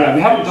ratfish. Yeah,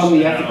 we haven't done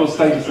the ethical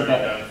status of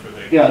that.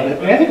 Yeah,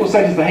 the ethical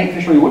status of the hake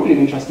fishery would be an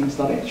interesting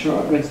study,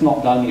 sure, but it's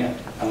not done yet.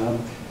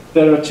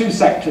 There are two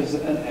sectors,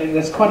 and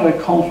there's quite a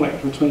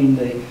conflict between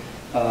the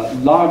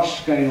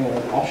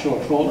large-scale offshore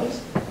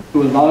trawlers,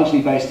 who are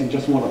largely based in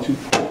just one or two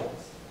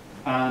ports,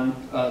 and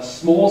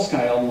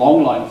small-scale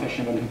long-line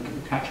fishermen who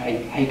can catch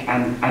hake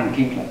and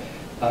kinglet,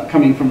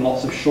 coming from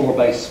lots of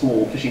shore-based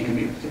small fishing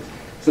communities.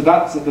 So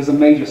there's a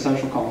major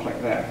social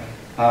conflict there,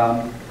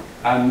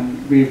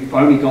 and we've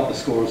only got the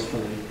scores for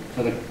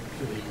the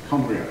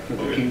congria, for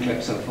the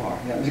kinglet so far.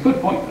 Yeah, it's a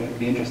good point. It would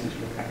be interesting to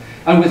look at.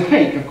 And with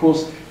hake, of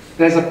course,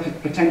 there's a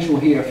potential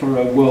here for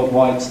a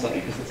worldwide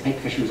study because there's hake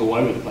fisheries all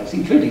over the place,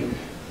 including.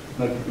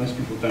 Most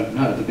people don't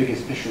know, the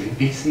biggest fishery in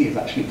BC is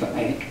actually for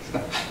hake. So.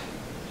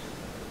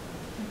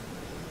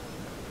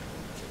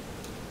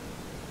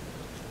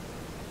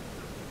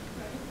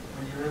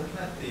 When you were looking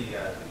at the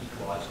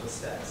ecological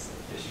stats of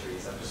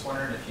fisheries, I'm just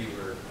wondering if you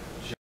were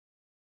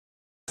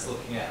just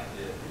looking at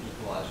the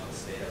ecological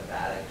state of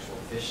that actual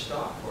fish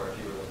stock, or if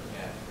you were looking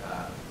at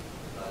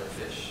other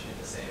fish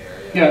in the same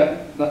area.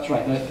 Yeah, that's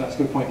right. That's a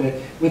good point.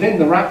 Within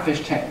the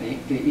ratfish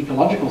technique, the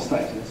ecological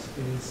status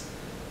is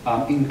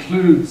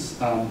includes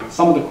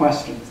some of the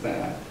questions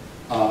there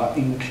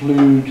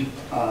include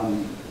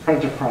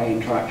predator-prey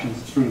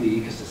interactions through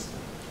the ecosystem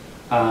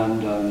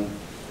and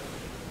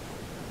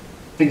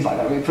things like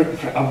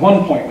that. At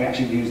one point, we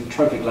actually used the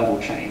trophic level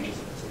change as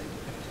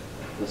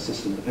the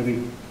system, but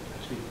we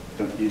actually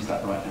don't use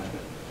that right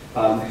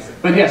now.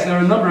 But yes, there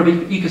are a number of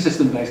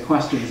ecosystem-based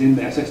questions in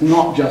there, so it's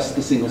not just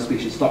the single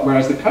species stock,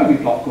 whereas the Kobe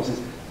plot, of course,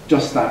 is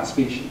just that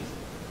species.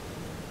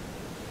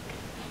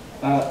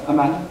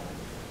 Amanda?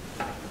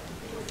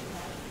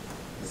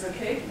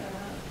 Okay.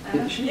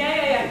 Did she?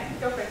 Yeah.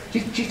 Go for it.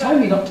 She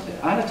told me not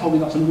to, Anna told me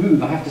not to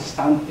move. I have to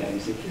stand here, you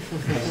see.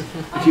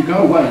 If you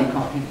go away, you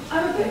can't hear.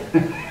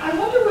 I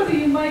wonder whether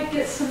you might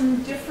get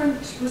some different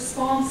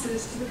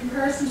responses to the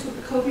comparisons with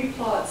the Kobe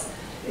plots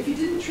if you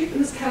didn't treat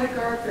them as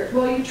categorical.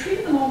 Well, you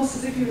treated them almost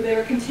as if they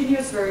were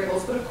continuous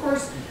variables, but of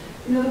course,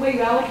 you know, the way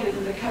you allocated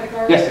them, they're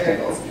categorical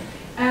variables. Okay.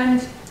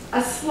 And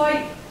a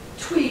slight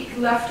tweak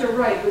left or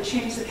right would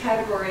change the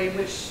category in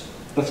which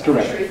the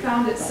fishery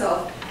found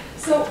itself.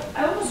 So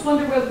I almost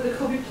wonder whether the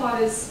Kobe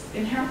plot is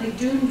inherently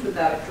doomed with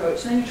that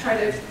approach. And then you try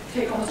to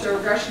take almost a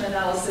regression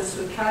analysis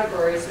with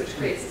categories, which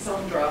creates its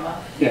own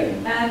drama. Yeah.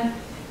 And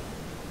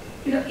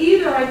you know,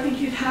 either I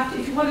think you'd have to,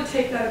 if you want to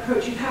take that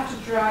approach, you'd have to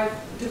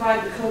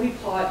divide the Kobe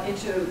plot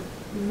into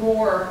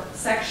more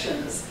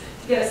sections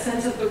to get a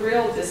sense of the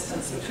real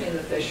distance between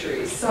the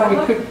fisheries. So well,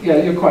 we could, yeah,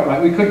 you're quite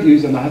right. We could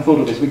use, and I had thought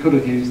of this, we could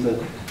have used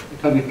the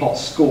Kobe plot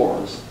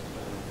scores.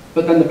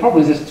 But then the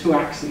problem is there's two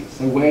axes.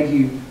 So where do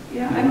you...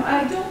 Yeah,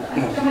 I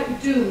think I might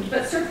be doomed,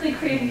 but certainly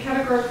creating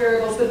categorical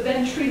variables, but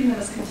then treating them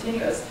as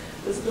continuous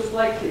was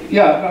likely.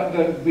 Yeah,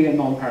 that would be a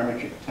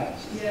non-parametric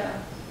test. Yeah.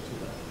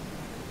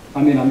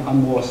 I mean,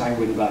 I'm more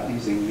sanguine about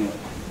using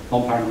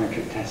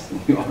non-parametric tests than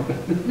you are.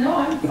 No,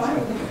 I'm fine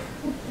with them.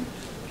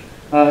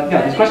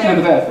 Yeah, there's a question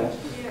over there first.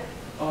 Yeah.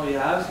 Oh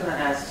yeah, I was going to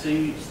ask, so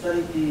you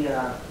studied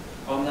the,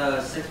 on the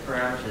 6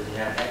 parameters, you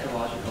had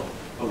ecological,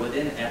 but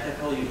within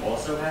ethical you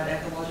also had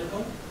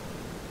ecological?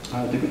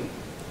 Did we?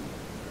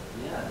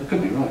 Yeah. It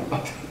could be right,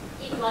 but...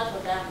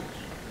 Ecological damage.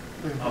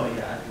 Oh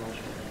yeah,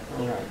 ecological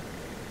damage. Right.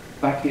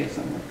 Back here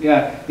somewhere.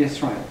 Yeah,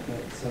 yes, right.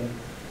 It's,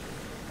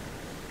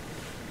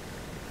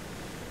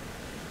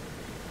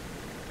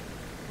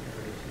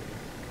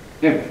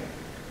 yeah.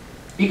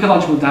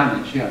 Ecological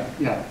damage,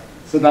 yeah.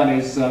 So that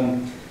is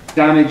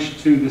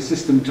damage to the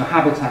system, to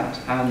habitat,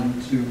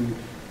 and to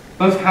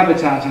both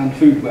habitat and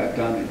food web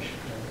damage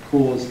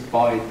caused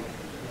by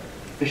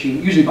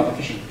fishing, usually by the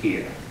fishing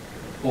gear,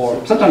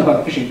 or sometimes by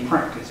the fishing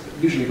practice, but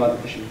usually by the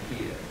fishing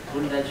gear.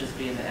 Wouldn't that just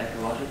be in the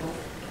ecological?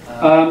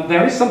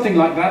 There is something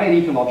like that in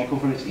ecological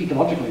for its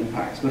ecological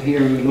impacts, but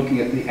here we're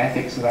looking at the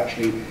ethics of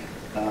actually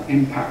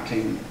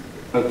impacting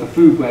both the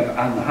food web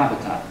and the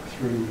habitat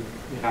through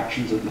the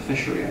actions of the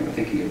fishery. And we're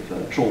thinking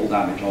of trawl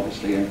damage,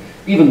 obviously, and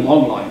even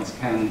long lines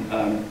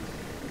can.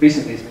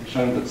 Recently, it's been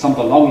shown that some of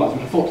the long lines,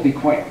 which are thought to be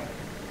quite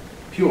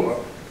pure,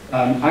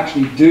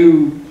 actually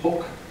do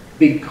hook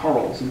big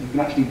corals, and you can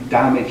actually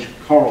damage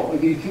coral.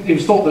 It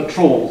was thought that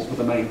trawls were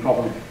the main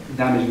problem,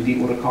 damaging deep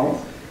water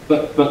corals.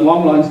 But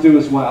long lines do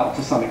as well,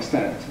 to some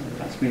extent.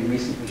 That's been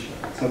recently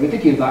shown. So we're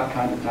thinking of that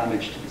kind of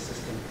damage to the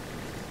system,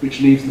 which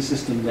leaves the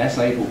system less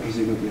able,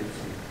 presumably,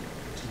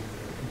 to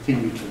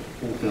continue to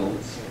fulfill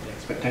its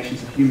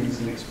expectations of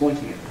humans in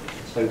exploiting it.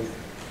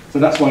 So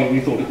that's why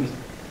we thought it was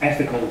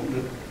ethical.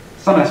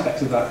 Some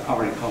aspects of that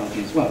are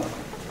ecology as well.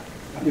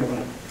 You're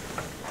right.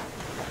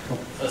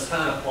 So it's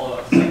kind of a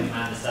follow-up to something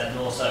Amanda said, and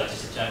also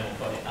just a general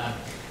point.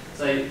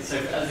 So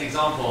as an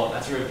example, I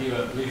had to review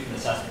a bluefin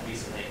assessment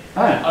recently.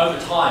 Over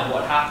time,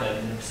 what happened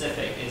in the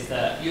Pacific is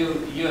that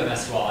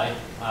UMSY,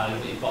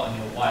 what you've got on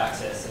your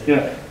y-axis,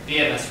 and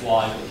BMSY,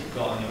 what you've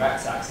got on your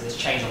x-axis,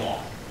 change a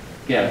lot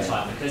over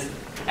time. Because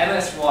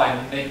MSY,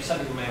 and maybe some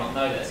people may not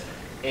know this,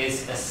 is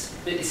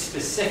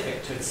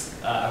specific to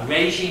a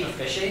regime of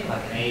fishing,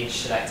 like an age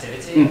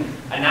selectivity,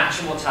 a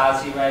natural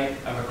mortality rate,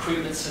 a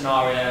recruitment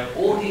scenario,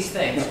 all these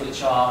things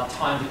which are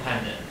time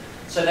dependent.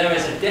 So there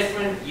is a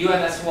different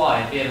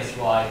UMSY and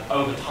BMSY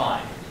over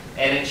time,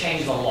 and it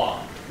changes a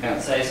lot.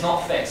 So it's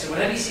not fixed. So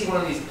whenever you see one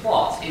of these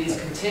plots, it is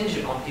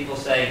contingent on people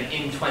saying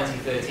in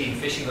 2013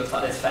 fishing looks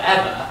like this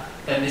forever,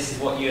 then this is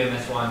what UMSY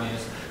and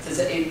BMSY.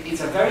 So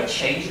it's a very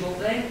changeable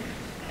thing,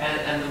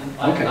 and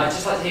I'd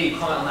just like to hear you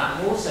comment on that.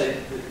 And also,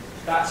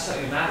 that's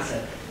something Amanda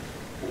said.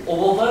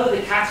 Although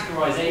the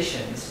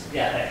categorizations,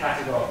 they're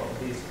categorical,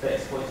 these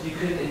bits, but you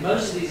could, in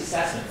most of these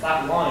assessments,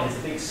 that line is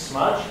a big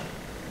smudge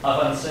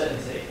of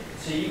uncertainty.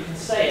 So you can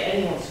say,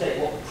 anyone state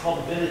what the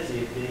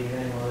probability of being in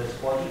any one of those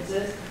quadrants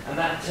is, and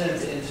that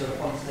turns it into a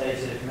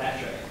quantitative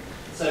metric.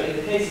 So in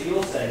the case of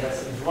your study,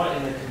 that's right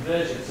in the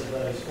convergence of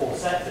those four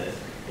sectors,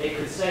 it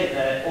could say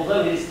that although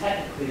it is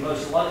technically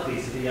most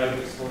likely to be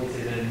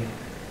overexploited, and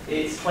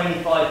it's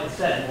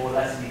 25% more or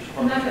less in each quadrant.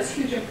 And that has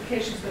huge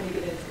implications when you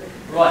get into it.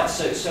 Right,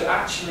 so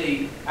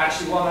actually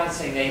what I'm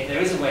saying, there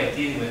is a way of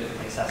dealing with it with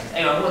the assessments.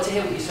 Anyway, I want to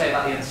hear what you say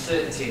about the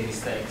uncertainty in these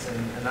things and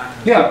that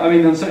kind of I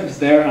mean, the uncertainty is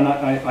there, and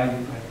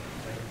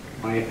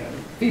my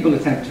feeble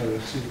attempt to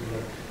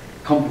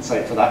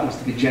compensate for that was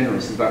to be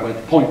generous about where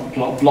the point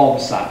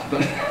blobs sat, but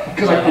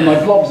because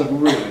my blobs are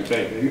really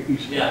big,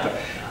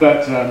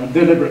 but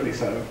deliberately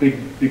so, big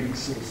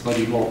sort of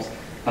sludgy blobs.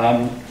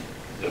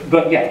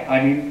 But yeah,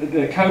 I mean,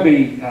 the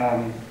Kobe,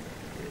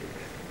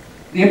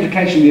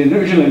 the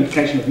original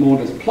implication of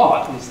Mauder's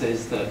plot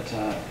is that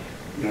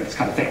it's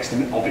kind of fixed,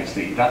 and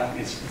obviously that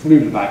it's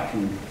moving about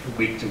from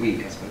week to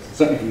week, I suppose,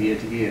 certainly from year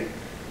to year.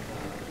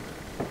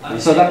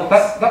 So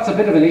that's a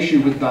bit of an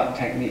issue with that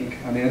technique.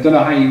 I mean, I don't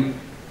know how I'm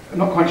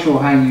not quite sure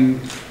how you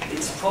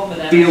It's a problem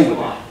with deal with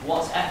MSY.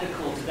 What's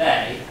ethical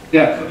today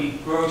could be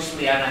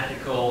grossly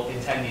unethical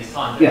in 10 years'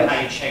 time, depending on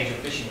how you change your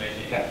fishing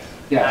regime.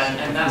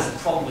 And that's the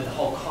problem with the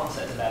whole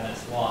concept of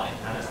MSY.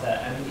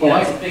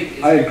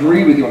 I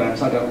agree with you on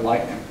MSY. I don't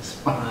like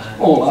MSY.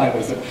 All I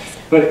was,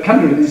 but it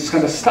kind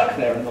of stuck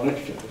there in the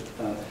literature.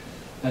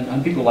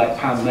 And people like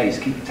Pam Mace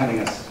keep telling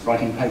us,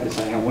 writing papers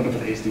saying how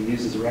wonderful it is to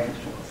use as a reference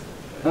point.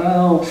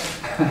 Oh,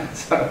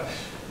 so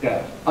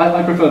yeah,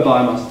 I prefer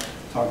biomass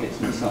targets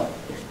myself.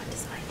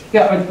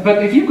 Yeah,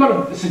 but if you've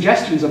got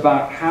suggestions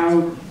about how,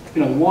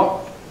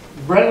 what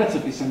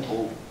relatively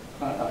simple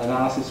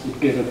analysis would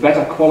give a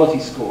better quality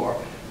score,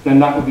 then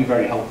that would be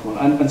very helpful.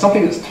 And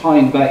something that's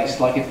time-based,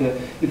 like if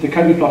the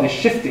Kobe plot is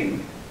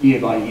shifting year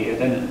by year,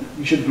 then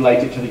you should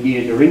relate it to the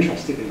year you're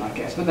interested in, I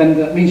guess. But then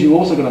that means you've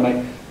also got to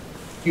make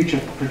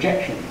future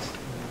projections,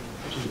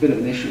 which is a bit of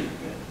an issue.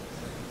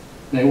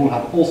 They all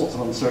have all sorts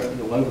of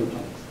uncertainty all over the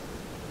place.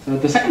 So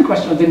the second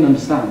question I didn't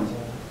understand.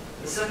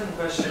 The second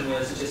question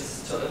was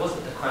just, it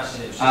wasn't a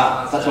question, it was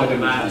just that's why I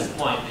didn't Amanda's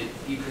point that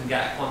you can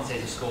get a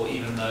quantitative score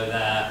even though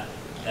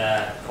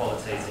they're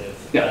qualitative,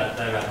 they're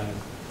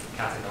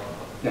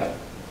categorical. Yeah,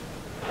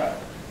 right.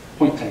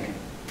 Point taken.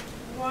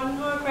 One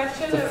more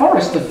question. The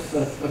forest of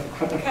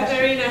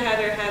Katarina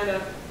had her hand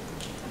up.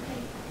 Okay.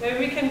 Maybe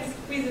we can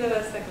squeeze it in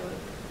a second.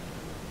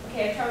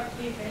 Okay, I try to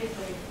be very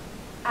brief.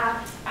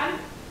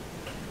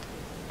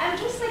 I'm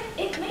just like,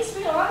 it makes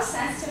really a lot of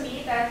sense to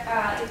me that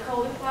the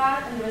Kobe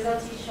plot and the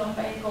results shown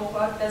by the Kobe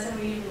plot doesn't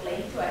really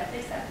relate to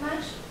ethics that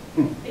much,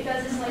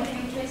 because it's like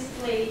an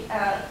intrinsically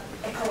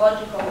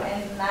ecological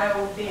and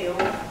narrow view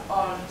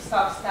on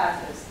stock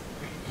status.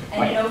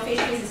 And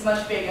fisheries is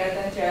much bigger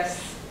than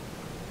just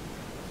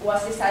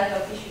was decided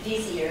on fishery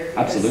this year.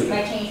 Absolutely. It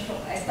might change, from,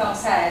 as Tom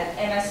said,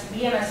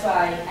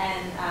 BMSY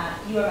and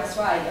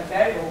UMSY are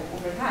variable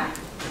over time.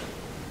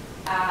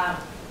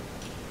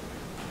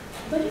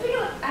 But if you,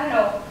 I don't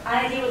know,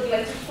 an idea would be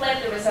like to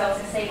flip the results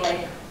and say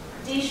like,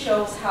 this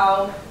shows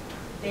how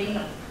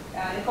the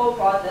code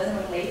plot doesn't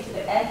relate to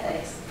the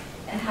ethics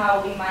and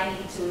how we might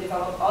need to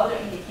develop other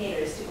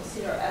indicators to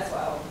consider as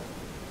well,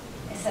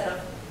 instead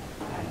of,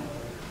 I don't know.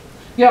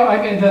 Yeah,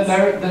 I mean,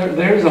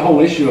 there is a whole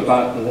issue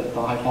about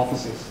the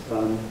hypothesis,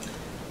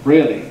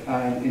 really.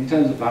 In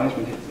terms of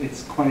management,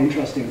 it's quite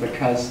interesting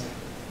because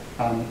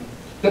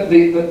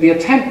the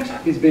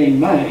attempt is being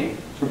made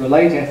to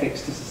relate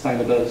ethics to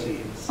sustainability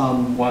in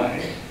some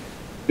way,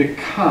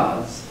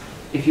 because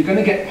if you're going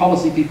to get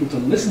policy people to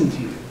listen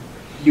to you,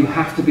 you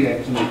have to be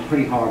able to make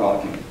pretty hard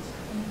arguments.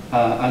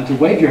 And to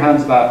wave your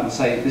hands about and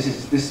say,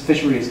 this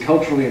fishery is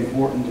culturally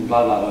important and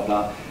blah, blah, blah,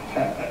 blah,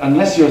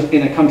 unless you're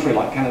in a country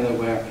like Canada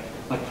where,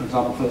 like for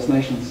example, First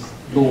Nations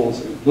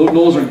laws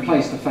are in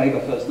place to favour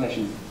First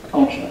Nations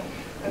culture.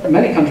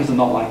 Many countries are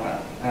not like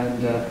that.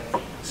 And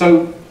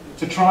so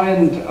to try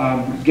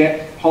and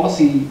get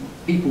policy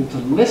people to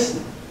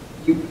listen,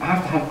 you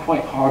have to have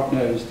quite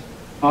hard-nosed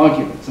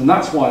arguments. And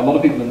that's why a lot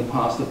of people in the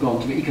past have gone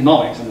to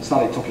economics and have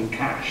started talking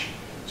cash,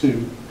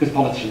 because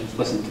politicians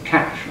listen to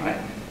cash, right?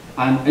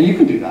 And you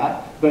can do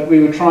that, but we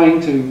were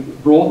trying to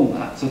broaden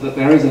that so that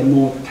there is a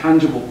more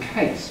tangible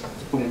case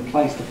to put in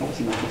place to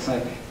policymakers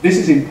saying, this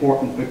is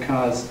important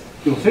because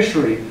your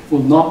fishery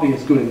will not be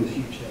as good in the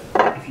future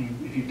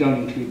if you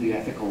don't include the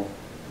ethical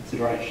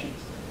considerations.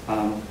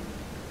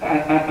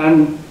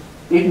 And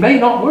it may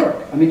not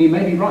work. I mean, you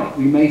may be right.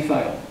 We may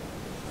fail.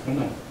 I don't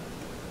know.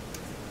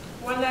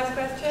 One last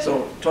question?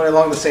 So, Tony,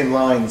 along the same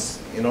lines,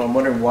 I'm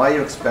wondering why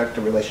you expect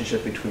a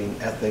relationship between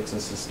ethics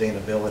and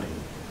sustainability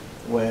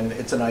when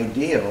it's an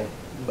ideal,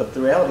 but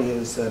the reality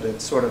is that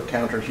it's sort of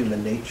counter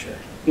human nature,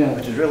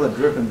 which is really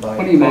driven by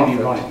profit. You may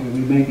be right. We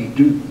may be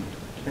doomed.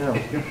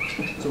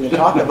 So we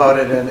talk about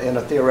it in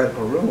a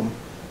theoretical room,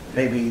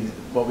 maybe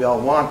what we all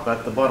want,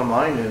 but the bottom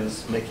line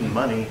is making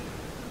money,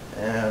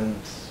 and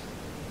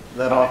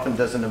that often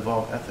doesn't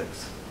involve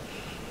ethics.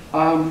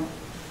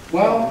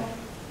 Well,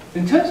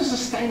 in terms of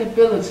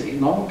sustainability,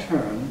 long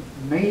term,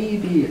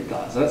 maybe it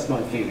does. That's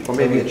my feeling. Or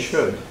maybe it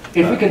should.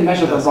 If we can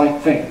measure the right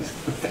things,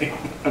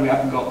 and we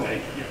haven't got the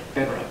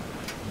head right.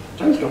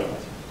 John's got it.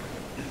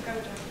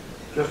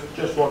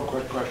 Just one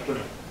quick question.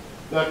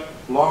 That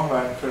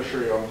longline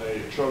fishery on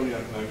the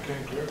Chilean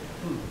King Clear,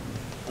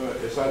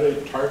 is that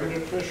a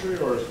targeted fishery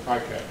or is it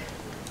bycatch?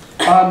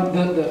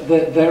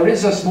 There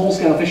is a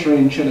small-scale fishery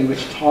in Chile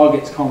which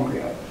targets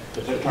congrio.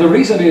 The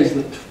reason is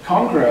that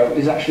congrio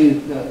is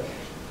actually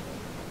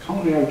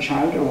congrio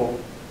chowder or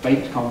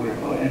baked congrio,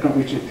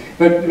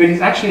 but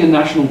it's actually a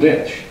national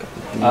dish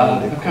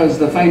because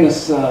the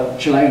famous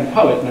Chilean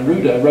poet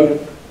Neruda wrote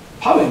a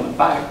poem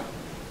about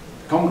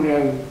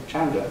congrio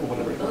chowder or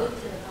whatever it's called.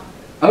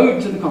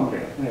 Ode to the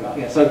congrio.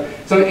 Yeah,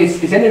 so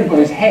it's in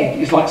everybody's head.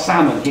 It's like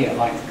salmon here,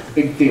 like a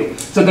big deal.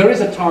 So there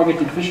is a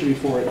targeted fishery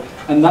for it,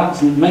 and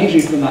that's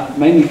mainly from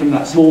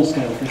that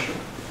small-scale fishery,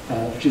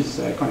 which is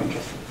quite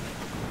interesting.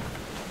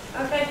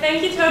 Okay,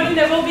 thank you, Tony.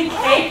 There will be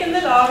cake in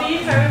the lobby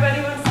for everybody